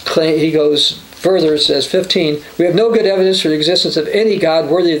he goes further, says 15, we have no good evidence for the existence of any God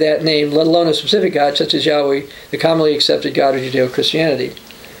worthy of that name, let alone a specific God such as Yahweh, the commonly accepted God of Judeo-Christianity.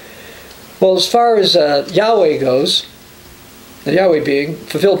 Well, as far as Yahweh goes, the Yahweh being,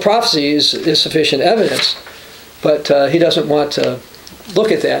 fulfilled prophecy is sufficient evidence, but he doesn't want to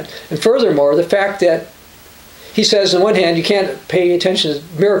look at that. And furthermore, the fact that he says, on one hand, you can't pay attention to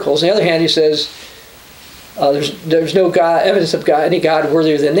miracles. On the other hand, he says, there's no God, evidence of God, any God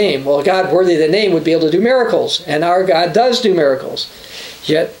worthy of the name. Well, a God worthy of the name would be able to do miracles, and our God does do miracles.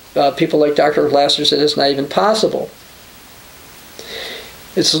 Yet, people like Dr. Lataster said it's not even possible.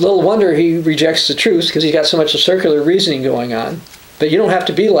 It's a little wonder he rejects the truth, because he's got so much circular reasoning going on. But you don't have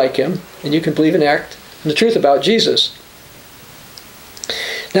to be like him, and you can believe and act in the truth about Jesus.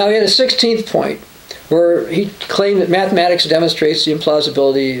 Now, he had a 16th point, where he claimed that mathematics demonstrates the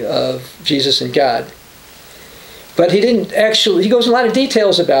implausibility of Jesus and God. But he didn't actually, he goes in a lot of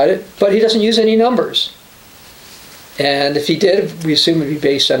details about it, but he doesn't use any numbers. And if he did, we assume it would be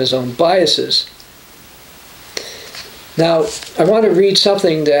based on his own biases. Now, I want to read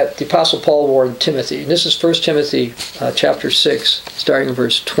something that the Apostle Paul warned Timothy. And this is 1 Timothy chapter 6, starting in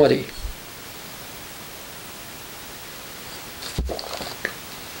verse 20.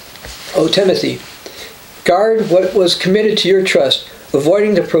 O Timothy, guard what was committed to your trust,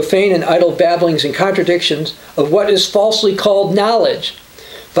 avoiding the profane and idle babblings and contradictions of what is falsely called knowledge.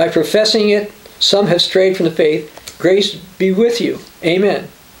 By professing it, some have strayed from the faith. Grace be with you. Amen.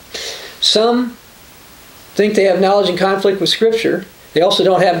 Some think they have knowledge in conflict with Scripture. They also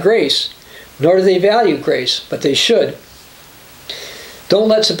don't have grace, nor do they value grace, but they should. Don't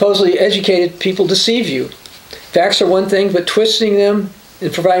let supposedly educated people deceive you. Facts are one thing, but twisting them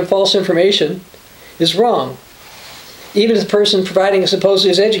and providing false information is wrong, even if the person providing it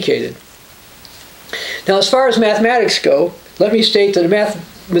supposedly is educated. Now, as far as mathematics go, let me state that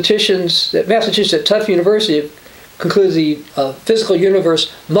mathematicians at Tufts University have concluded the physical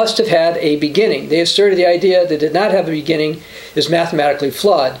universe must have had a beginning. They asserted the idea that it did not have a beginning is mathematically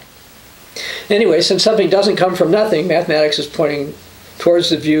flawed. Anyway, since something doesn't come from nothing, mathematics is pointing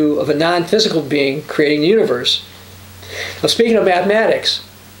towards the view of a non-physical being creating the universe. Now, speaking of mathematics,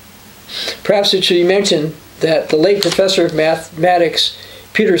 perhaps it should be mentioned that the late professor of mathematics,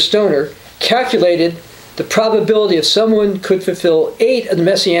 Peter Stoner, calculated the probability of someone could fulfill 8 of the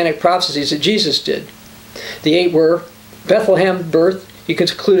messianic prophecies that Jesus did. The 8 were Bethlehem birth. He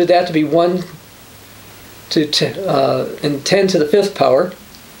concluded that to be 1 to 10, and 10 to the 5th power.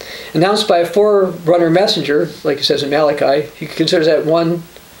 Announced by a forerunner messenger, like it says in Malachi, he considers that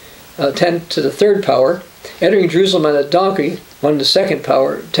 10 to the 3rd power. Entering Jerusalem on a donkey, 1 to the 2nd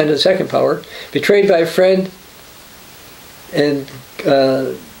power, 10 to the 2nd power. Betrayed by a friend, and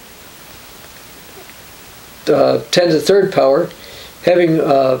 10 to the 3rd power. Having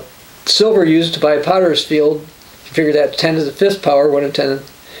silver used to buy a potter's field, he figured that 10 to the 5th power, 1 to 10.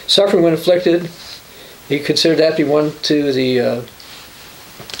 Suffering when afflicted, he considered that to be 1 to the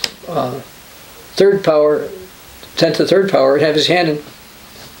 3rd power, 10 to the third power and have his hand and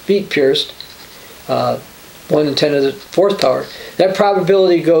feet pierced, 1 in 10 to the fourth power, that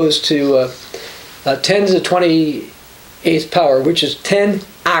probability goes to 10 to the 28th power, which is 10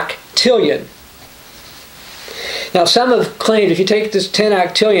 octillion. Now, some have claimed if you take this 10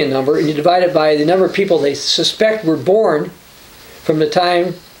 octillion number and you divide it by the number of people they suspect were born from the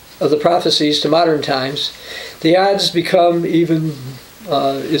time of the prophecies to modern times, the odds become even,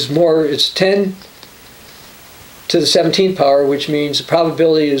 it's 10 to the 17th power, which means the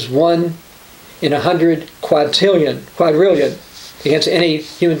probability is 1 in 100 quadrillion against any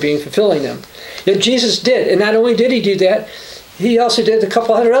human being fulfilling them. Yet Jesus did, and not only did he do that, he also did a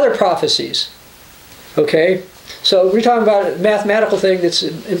couple hundred other prophecies. Okay? So we're talking about a mathematical thing that's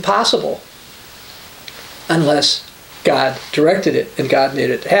impossible unless God directed it and God made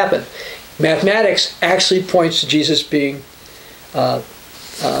it happen. Mathematics actually points to Jesus being the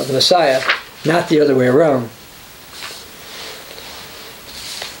Messiah, not the other way around.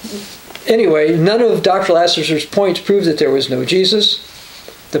 Anyway, none of Dr. Lataster's points prove that there was no Jesus.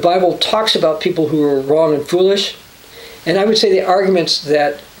 The Bible talks about people who are wrong and foolish. And I would say the arguments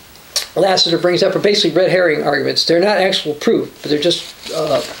that Lataster brings up are basically red herring arguments. They're not actual proof, but they're just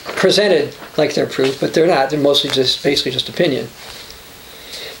presented like they're proof, but they're not. They're mostly just basically just opinion.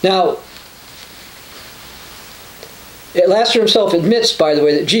 Now, Lataster himself admits, by the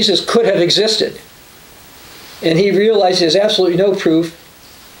way, that Jesus could have existed. And he realized there's absolutely no proof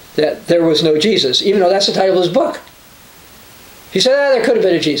that there was no Jesus, even though that's the title of his book. He said, there could have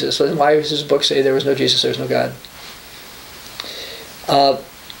been a Jesus. So then why does his book say there was no Jesus, there's no God?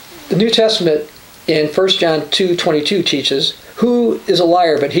 The New Testament in 1 John 2:22 teaches, who is a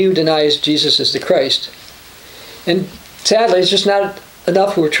liar but he who denies Jesus is the Christ? And sadly, it's just not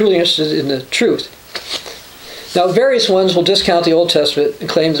enough who are truly interested in the truth. Now, various ones will discount the Old Testament and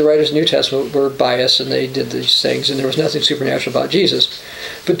claim the writers of the New Testament were biased and they did these things and there was nothing supernatural about Jesus.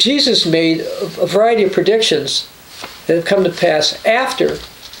 But Jesus made a variety of predictions that have come to pass after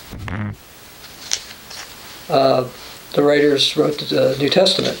the writers wrote the New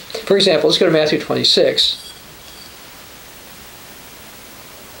Testament. For example, let's go to Matthew 26.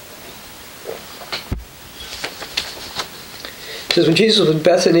 It says, when Jesus was in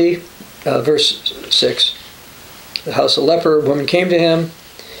Bethany, verse 6, the house of a leper, a woman came to him,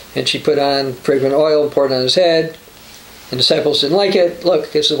 and she put on fragrant oil and poured it on his head. And the disciples didn't like it.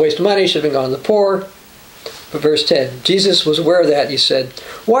 Look, this is a waste of money, should have been gone to the poor. But verse 10, Jesus was aware of that. He said,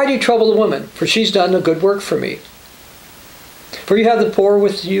 why do you trouble the woman? For she's done a good work for me. For you have the poor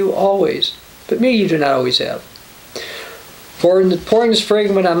with you always, but me you do not always have. For in the pouring this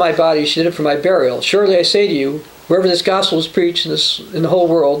fragrant on my body, she did it for my burial. Surely I say to you, wherever this gospel is preached in the whole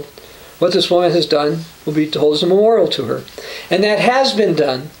world, what this woman has done will be told as a memorial to her. And that has been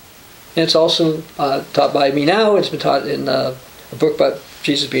done. And it's also taught by me now. It's been taught in a book about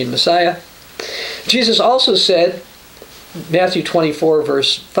Jesus being Messiah. Jesus also said, Matthew 24,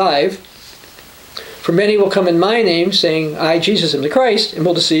 verse 5, for many will come in my name, saying, I, Jesus, am the Christ, and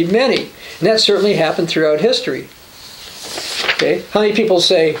will deceive many. And that certainly happened throughout history. Okay? How many people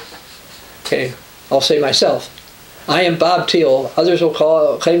say, okay, I'll say myself, I am Bob Thiel. Others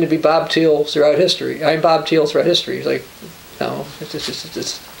will claim to be Bob Thiel throughout history. I am Bob Thiel throughout history. It's like, no,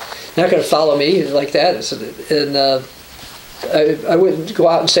 it's not going to follow me like that. I wouldn't go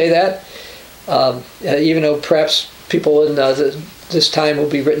out and say that, even though perhaps people in this time will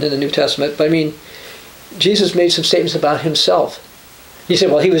be written in the New Testament. But I mean, Jesus made some statements about himself. He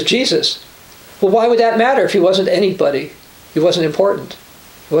said, well, he was Jesus. Well, why would that matter if he wasn't anybody? He wasn't important.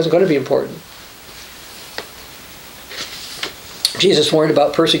 He wasn't going to be important. Jesus warned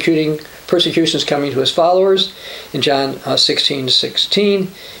about persecutions coming to his followers. In John 16:16, he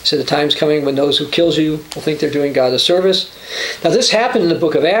said, the time's coming when those who kills you will think they're doing God a service. Now, this happened in the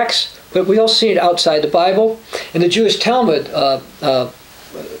book of Acts, but we also see it outside the Bible. And the Jewish Talmud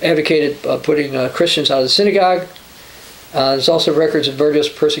advocated putting Christians out of the synagogue. There's also records of various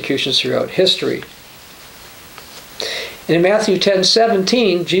persecutions throughout history. And in Matthew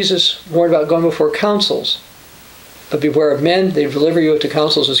 10:17, Jesus warned about going before councils. But beware of men, they deliver you up to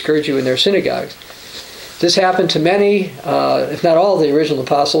councils and scourge you in their synagogues. This happened to many, if not all, of the original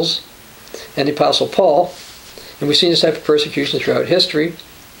apostles and the Apostle Paul. And we've seen this type of persecution throughout history.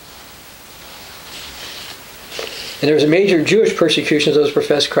 And there was a major Jewish persecution of those who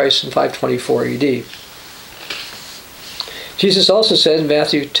professed Christ in 524 AD. Jesus also said in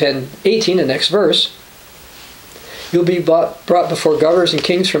Matthew 10:18, the next verse, you'll be brought before governors and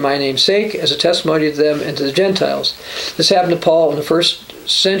kings for my name's sake, as a testimony to them and to the Gentiles. This happened to Paul in the 1st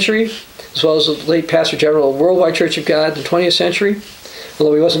century, as well as the late Pastor General of the Worldwide Church of God in the 20th century.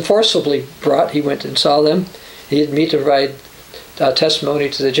 Although he wasn't forcibly brought, he went and saw them He didn't meet to provide testimony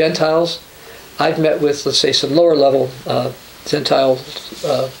to the Gentiles. I've met with, let's say, some lower level Gentile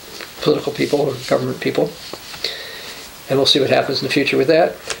political people or government people. And we'll see what happens in the future with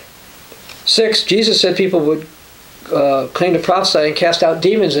that. 6, Jesus said people would claim to prophesy and cast out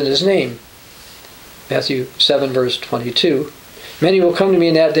demons in his name. Matthew 7, verse 22. Many will come to me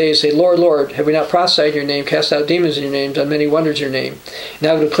in that day and say, Lord, Lord, have we not prophesied in your name, cast out demons in your name, done many wonders in your name? And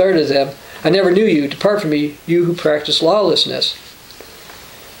I will declare to them, I never knew you. Depart from me, you who practice lawlessness.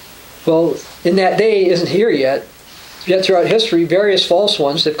 Well, in that day isn't here yet. Yet throughout history, various false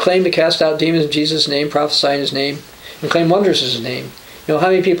ones have claimed to cast out demons in Jesus' name, prophesy in his name, and claim wonders in his name. You know,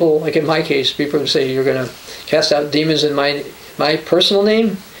 how many people, like in my case, people would say, you're going to cast out demons in my personal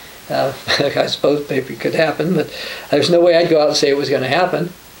name? I suppose maybe it could happen, but there's no way I'd go out and say it was going to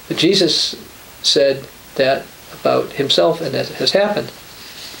happen. But Jesus said that about himself, and that has happened.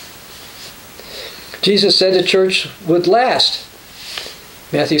 Jesus said the church would last.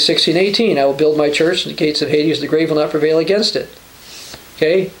 Matthew 16:18, I will build my church, and the gates of Hades, the grave will not prevail against it.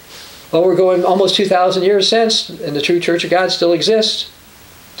 Okay? Well, we're going almost 2,000 years since, and the true church of God still exists.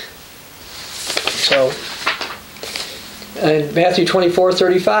 So, and Matthew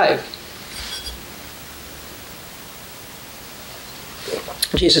 24:35.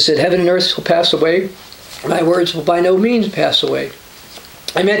 Jesus said, heaven and earth will pass away. My words will by no means pass away.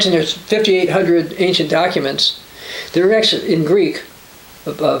 I mentioned there's 5,800 ancient documents. They're actually in Greek,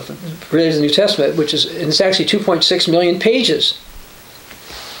 related to the New Testament, which is, and it's actually 2.6 million pages.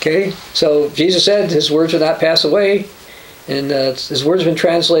 Okay? So Jesus said his words will not pass away. And his words have been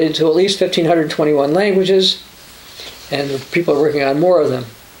translated to at least 1,521 languages. And people are working on more of them.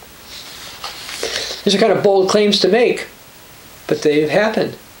 These are kind of bold claims to make, but they've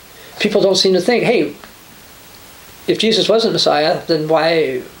happened. People don't seem to think, hey, if Jesus wasn't Messiah, then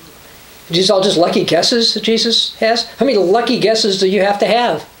why? These all just lucky guesses that Jesus has? How many lucky guesses do you have to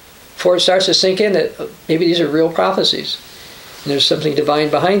have before it starts to sink in that maybe these are real prophecies and there's something divine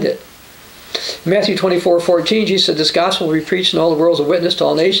behind it? In Matthew 24:14, Jesus said, this gospel will be preached in all the world as a witness to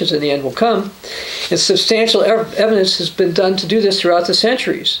all nations, and the end will come. And substantial evidence has been done to do this throughout the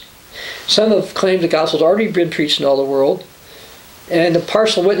centuries. Some have claimed the gospel has already been preached in all the world, and a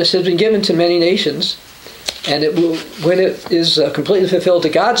partial witness has been given to many nations. And it will, when it is completely fulfilled to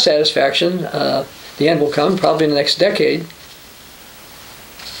God's satisfaction, the end will come, probably in the next decade.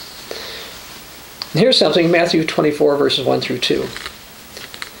 And here's something, Matthew 24, verses 1 through 2.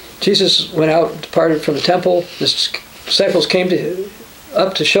 Jesus went out and departed from the temple. His disciples came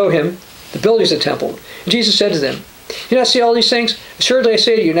up to show him the buildings of the temple. And Jesus said to them, do you not see all these things? Assuredly I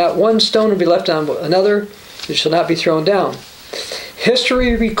say to you, not one stone will be left on another, it shall not be thrown down.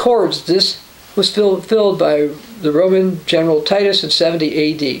 History records this was filled by the Roman general Titus in 70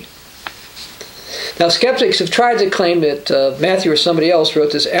 A.D. Now skeptics have tried to claim that Matthew or somebody else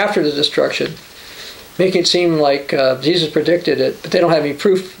wrote this after the destruction, making it seem like Jesus predicted it, but they don't have any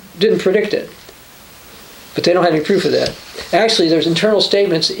proof. Didn't predict it, but they don't have any proof of that. Actually, there's internal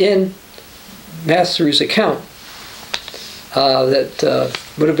statements in Matthew's account that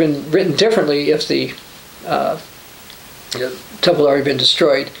would have been written differently if the temple had already been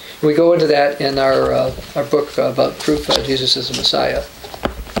destroyed. We go into that in our book about proof that Jesus is the Messiah.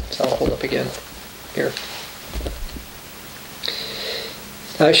 So I'll hold up again here.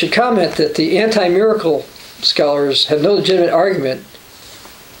 I should comment that the anti-miracle scholars have no legitimate argument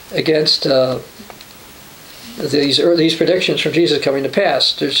against these predictions from Jesus coming to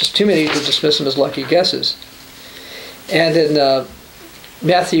pass. There's just too many to dismiss them as lucky guesses. And in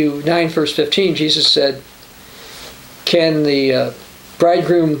Matthew 9, verse 15, Jesus said, can the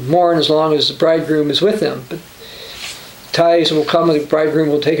bridegroom mourn as long as the bridegroom is with them? But times will come and the bridegroom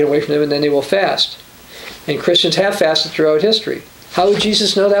will take it away from them, and then they will fast. And Christians have fasted throughout history. How would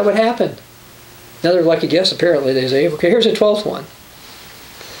Jesus know that would happen? Another lucky guess, apparently, they say. Okay, here's a 12th one.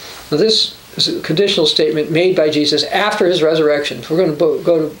 Now this is a conditional statement made by Jesus after his resurrection. We're going to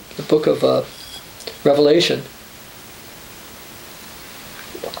go to the book of Revelation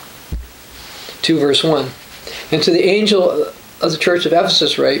 2, verse 1. And to the angel of the church of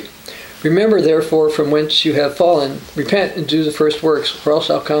Ephesus write, remember therefore from whence you have fallen, repent and do the first works, or else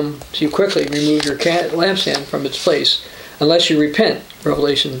I'll come to you quickly and remove your lampstand from its place, unless you repent.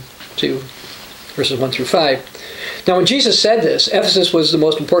 Revelation 2, verses 1 through 5. Now when Jesus said this, Ephesus was the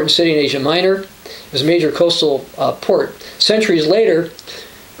most important city in Asia Minor. It was a major coastal port. Centuries later,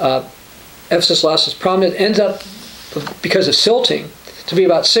 Ephesus lost its prominence, ends up, because of silting, to be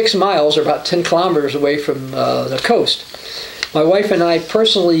about 6 miles or about 10 kilometers away from the coast. My wife and I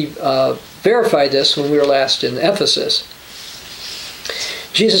personally verified this when we were last in Ephesus.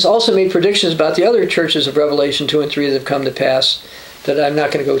 Jesus also made predictions about the other churches of Revelation 2 and 3 that have come to pass that I'm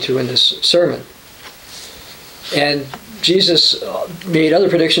not going to go through in this sermon. And Jesus made other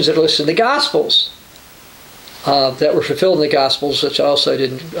predictions that are listed in the Gospels that were fulfilled in the Gospels, which also I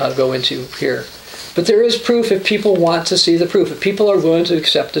didn't go into here. But there is proof if people want to see the proof, if people are willing to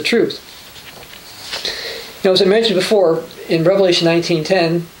accept the truth. Now, as I mentioned before, in Revelation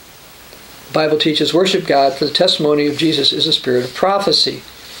 19:10, the Bible teaches, worship God, for the testimony of Jesus is a spirit of prophecy.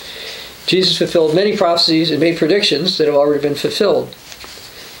 Jesus fulfilled many prophecies and made predictions that have already been fulfilled.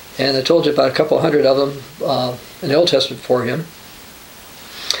 And I told you about a couple hundred of them in the Old Testament for him.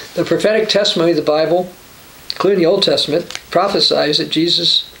 The prophetic testimony of the Bible, including the Old Testament, prophesies that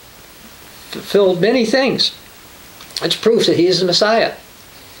Jesus fulfilled many things. It's proof that he is the Messiah.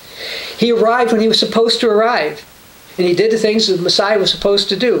 He arrived when he was supposed to arrive, and he did the things that the Messiah was supposed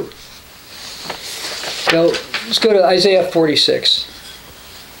to do. Now, let's go to Isaiah 46.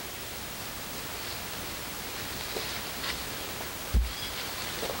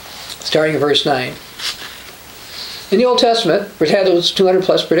 Starting in verse 9. In the Old Testament, which had those 200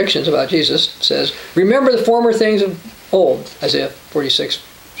 plus predictions about Jesus, it says, remember the former things of old, Isaiah 46,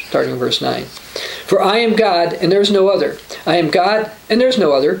 starting in verse 9. For I am God, and there is no other. I am God, and there is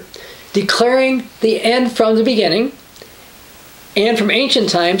no other, declaring the end from the beginning, and from ancient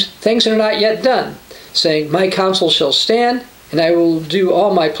times, things that are not yet done, saying, my counsel shall stand, and I will do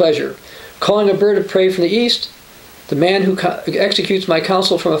all my pleasure. Calling a bird of prey from the east, the man who executes my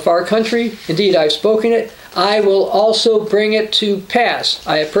counsel from a far country, indeed I have spoken it, I will also bring it to pass.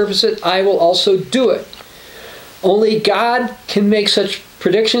 I have purposed it, I will also do it. Only God can make such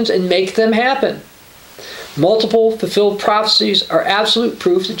predictions and make them happen. Multiple fulfilled prophecies are absolute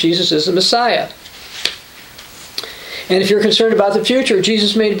proof that Jesus is the Messiah. And if you're concerned about the future,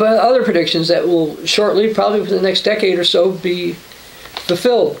 Jesus made other predictions that will shortly, probably within the next decade or so, be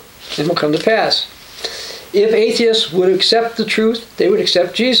fulfilled and will come to pass. If atheists would accept the truth, they would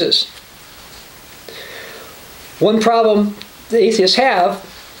accept Jesus. One problem the atheists have,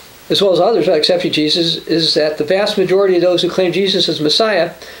 as well as others not accepting Jesus, is that the vast majority of those who claim Jesus as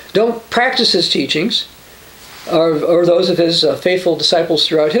Messiah don't practice his teachings or those of his faithful disciples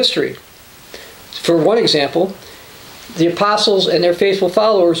throughout history. For one example, the apostles and their faithful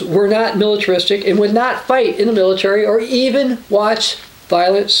followers were not militaristic and would not fight in the military or even watch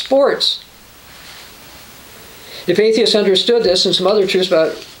violent sports. If atheists understood this and some other truths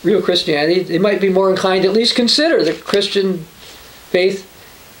about real Christianity, they might be more inclined to at least consider that Christian faith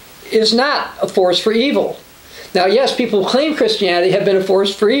is not a force for evil. Now, yes, people who claim Christianity have been a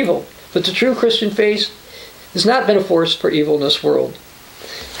force for evil, but the true Christian faith has not been a force for evil in this world.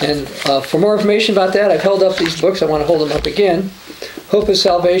 And for more information about that, I've held up these books. I want to hold them up again. Hope of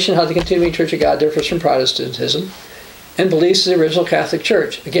Salvation, How the Continuing Church of God Differs from Protestantism, and Beliefs of the Original Catholic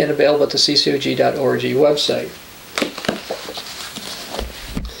Church, again available at the ccog.org website.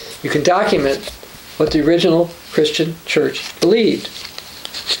 You can document what the original Christian church believed.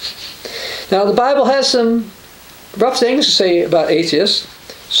 Now, the Bible has some rough things to say about atheists.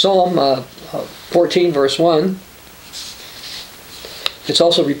 Psalm 14, verse 1. It's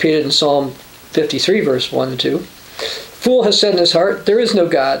also repeated in Psalm 53, verse 1 and 2. Fool has said in his heart, there is no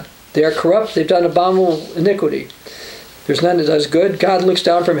God. They are corrupt, they've done abominable iniquity. There's none that does good. God looks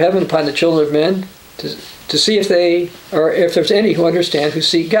down from heaven upon the children of men to see if there's any who understand, who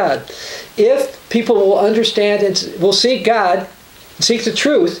seek God. If people will understand and will seek God, and seek the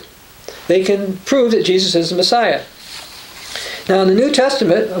truth, they can prove that Jesus is the Messiah. Now in the New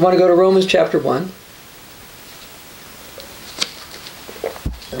Testament, I want to go to Romans chapter 1.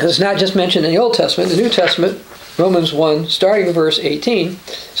 It's not just mentioned in the Old Testament. The New Testament, Romans 1, starting in verse 18,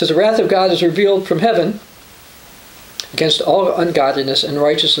 says, the wrath of God is revealed from heaven against all ungodliness and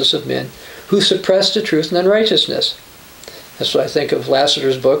righteousness of men, who suppress the truth in unrighteousness. That's what I think of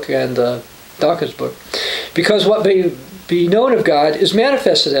Lasater's book and Dawkins' book. Because what may be known of God is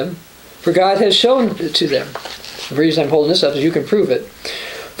manifest to them, for God has shown it to them. The reason I'm holding this up is you can prove it.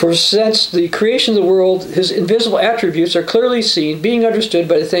 For since the creation of the world, his invisible attributes are clearly seen, being understood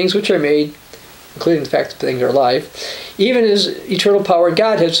by the things which are made, including the fact that things are alive, even his eternal power and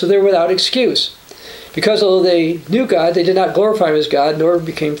Godhead, so they're without excuse. Because although they knew God, they did not glorify him as God, nor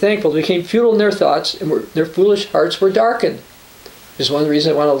became thankful. They became futile in their thoughts, and their foolish hearts were darkened. This is one of the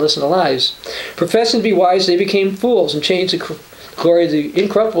reasons I want to listen to lies. Professing to be wise, they became fools, and changed the glory of the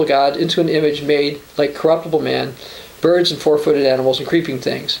incorruptible God into an image made like corruptible man, birds and four-footed animals and creeping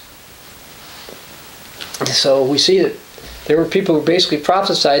things. So we see that there were people who basically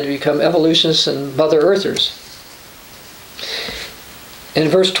prophesied to become evolutionists and Mother Earthers. In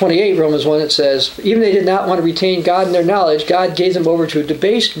verse 28, Romans 1, it says, even they did not want to retain God in their knowledge, God gave them over to a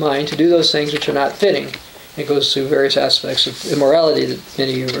debased mind to do those things which are not fitting. It goes through various aspects of immorality that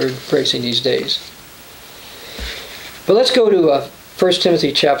many are embracing these days. But let's go to 1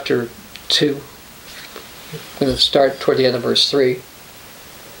 Timothy chapter 2. I'm going to start toward the end of verse 3.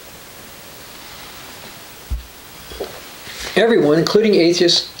 Everyone, including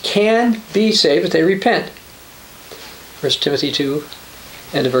atheists, can be saved if they repent. 1 Timothy 2,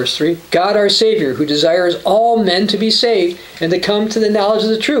 end of verse 3. God our Savior, who desires all men to be saved and to come to the knowledge of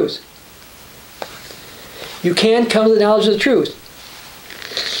the truth. You can come to the knowledge of the truth.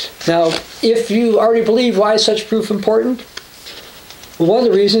 Now, if you already believe, why is such proof important? Well, one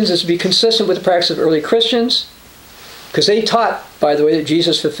of the reasons is to be consistent with the practice of early Christians, because they taught, by the way, that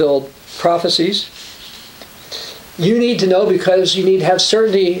Jesus fulfilled prophecies. You need to know because you need to have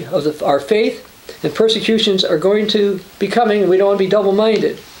certainty of our faith, and persecutions are going to be coming, and we don't want to be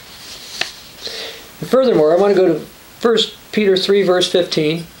double-minded. And furthermore, I want to go to 1 Peter 3, verse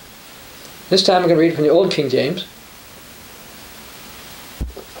 15. This time I'm going to read from the Old King James.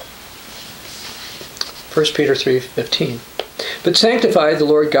 1 Peter 3:15. But sanctify the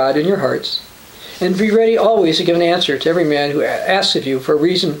Lord God in your hearts, and be ready always to give an answer to every man who asks of you for a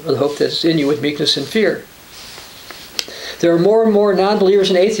reason of the hope that is in you with meekness and fear. There are more and more non-believers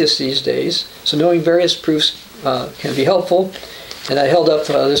and atheists these days, so knowing various proofs can be helpful. And I held up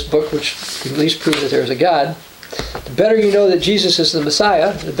this book, which can at least prove that there is a God. The better you know that Jesus is the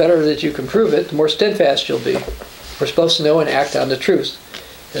Messiah, the better that you can prove it, the more steadfast you'll be. We're supposed to know and act on the truth,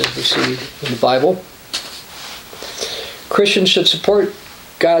 as we see in the Bible. Christians should support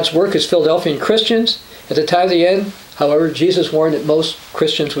God's work as Philadelphian Christians. At the time of the end, however, Jesus warned that most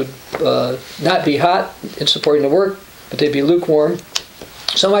Christians would not be hot in supporting the work, but they'd be lukewarm.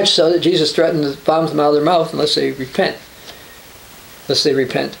 So much so that Jesus threatened to vomit them out of their mouth unless they repent.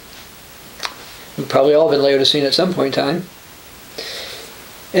 We've probably all been Laodicean at some point in time.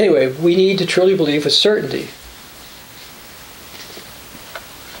 Anyway, we need to truly believe with certainty.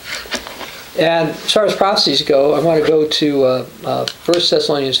 And as far as prophecies go, I want to go to 1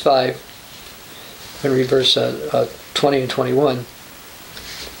 Thessalonians 5. I'm going to read verse 20 and 21.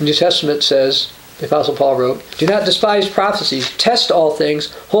 The New Testament says, the Apostle Paul wrote, do not despise prophecies, test all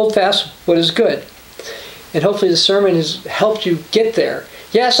things, hold fast what is good. And hopefully the sermon has helped you get there.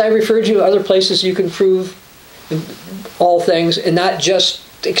 Yes, I referred you to other places you can prove all things and not just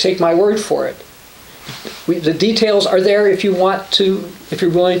take my word for it. The details are there if you want to, if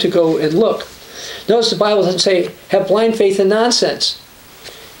you're willing to go and look. Notice the Bible doesn't say, have blind faith in nonsense.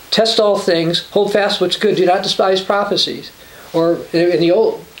 Test all things, hold fast what's good, do not despise prophecies. Or in the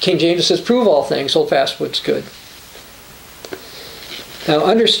old King James it says, prove all things, hold fast what's good. Now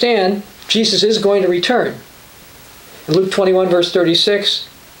understand, Jesus is going to return. In Luke 21 verse 36,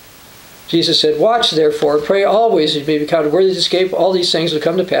 Jesus said, watch therefore, pray always that you may be counted worthy to escape all these things that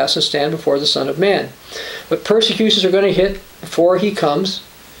come to pass and stand before the Son of Man. But persecutions are going to hit before he comes.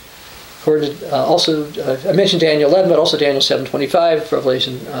 I mentioned Daniel 11, but also Daniel 7:25,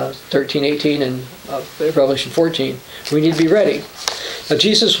 Revelation 13:18, and Revelation 14. We need to be ready. Now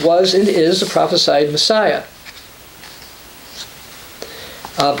Jesus was and is the prophesied Messiah.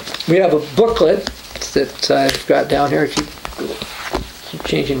 We have a booklet that I've got down here. I keep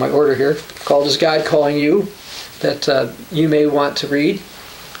changing my order here. Called Is God Calling You? That you may want to read.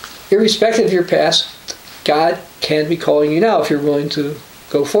 Irrespective of your past, God can be calling you now if you're willing to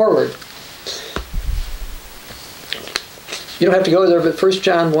go forward. You don't have to go there, but 1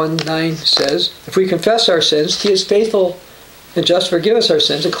 John 1:9 says, if we confess our sins, he is faithful and just to forgive us our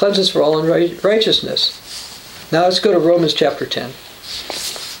sins and cleanse us from all unrighteousness. Now let's go to Romans chapter 10.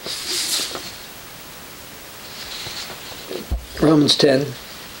 Romans 10,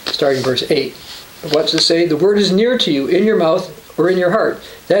 starting verse 8. What's it say? The word is near to you, in your mouth or in your heart.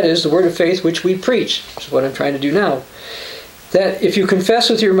 That is the word of faith which we preach. Which is what I'm trying to do now. That if you confess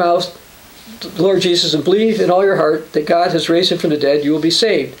with your mouth the Lord Jesus and believe in all your heart that God has raised him from the dead, you will be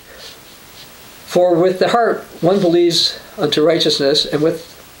saved. For with the heart one believes unto righteousness, and with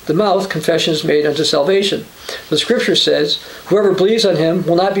the mouth confession is made unto salvation. The scripture says, whoever believes on him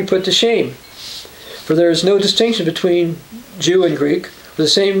will not be put to shame. For there is no distinction between Jew and Greek, for the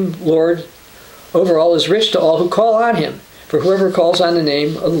same Lord over all is rich to all who call on him. For whoever calls on the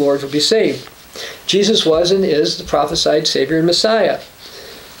name of the Lord will be saved. Jesus was and is the prophesied Savior and Messiah.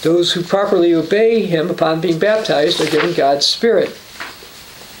 Those who properly obey him upon being baptized are given God's Spirit.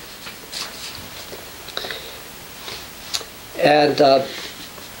 And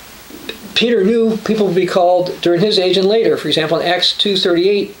Peter knew people would be called during his age and later. For example, in Acts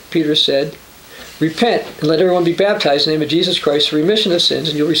 2:38, Peter said, Repent and let everyone be baptized in the name of Jesus Christ for remission of sins,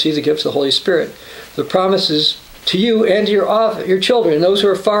 and you'll receive the gift of the Holy Spirit. The promises to you and to your children and those who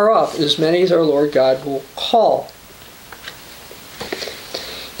are far off, as many as our Lord God will call.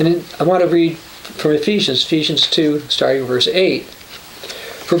 And I want to read from Ephesians 2, starting verse 8.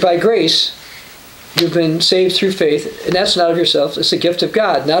 For by grace you've been saved through faith, and that's not of yourselves, it's a gift of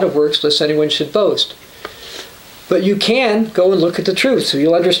God, not of works, lest anyone should boast. But you can go and look at the truth, so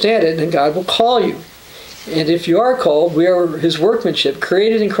you'll understand it, and God will call you. And if you are called, we are his workmanship,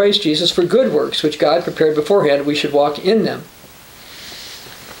 created in Christ Jesus for good works, which God prepared beforehand, we should walk in them.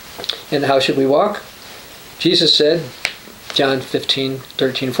 And how should we walk? Jesus said, John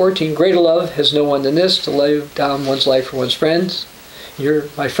 15:13-14, greater love has no one than this, to lay down one's life for one's friends. You're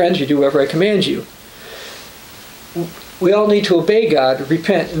my friends, you do whatever I command you. We all need to obey God,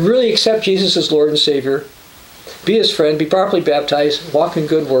 repent, and really accept Jesus as Lord and Savior, be his friend, be properly baptized, walk in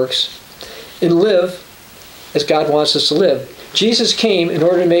good works, and live as God wants us to live. Jesus came in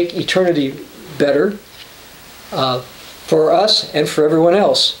order to make eternity better for us and for everyone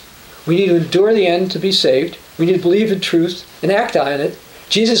else. We need to endure the end to be saved. We need to believe in truth and act on it.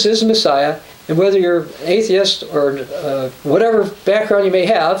 Jesus is the Messiah, and whether you're an atheist or whatever background you may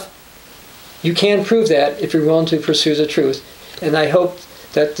have, you can prove that if you're willing to pursue the truth. And I hope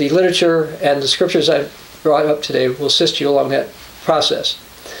that the literature and the scriptures I've brought up today will assist you along that process.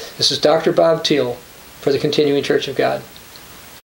 This is Dr. Bob Thiel for the Continuing Church of God.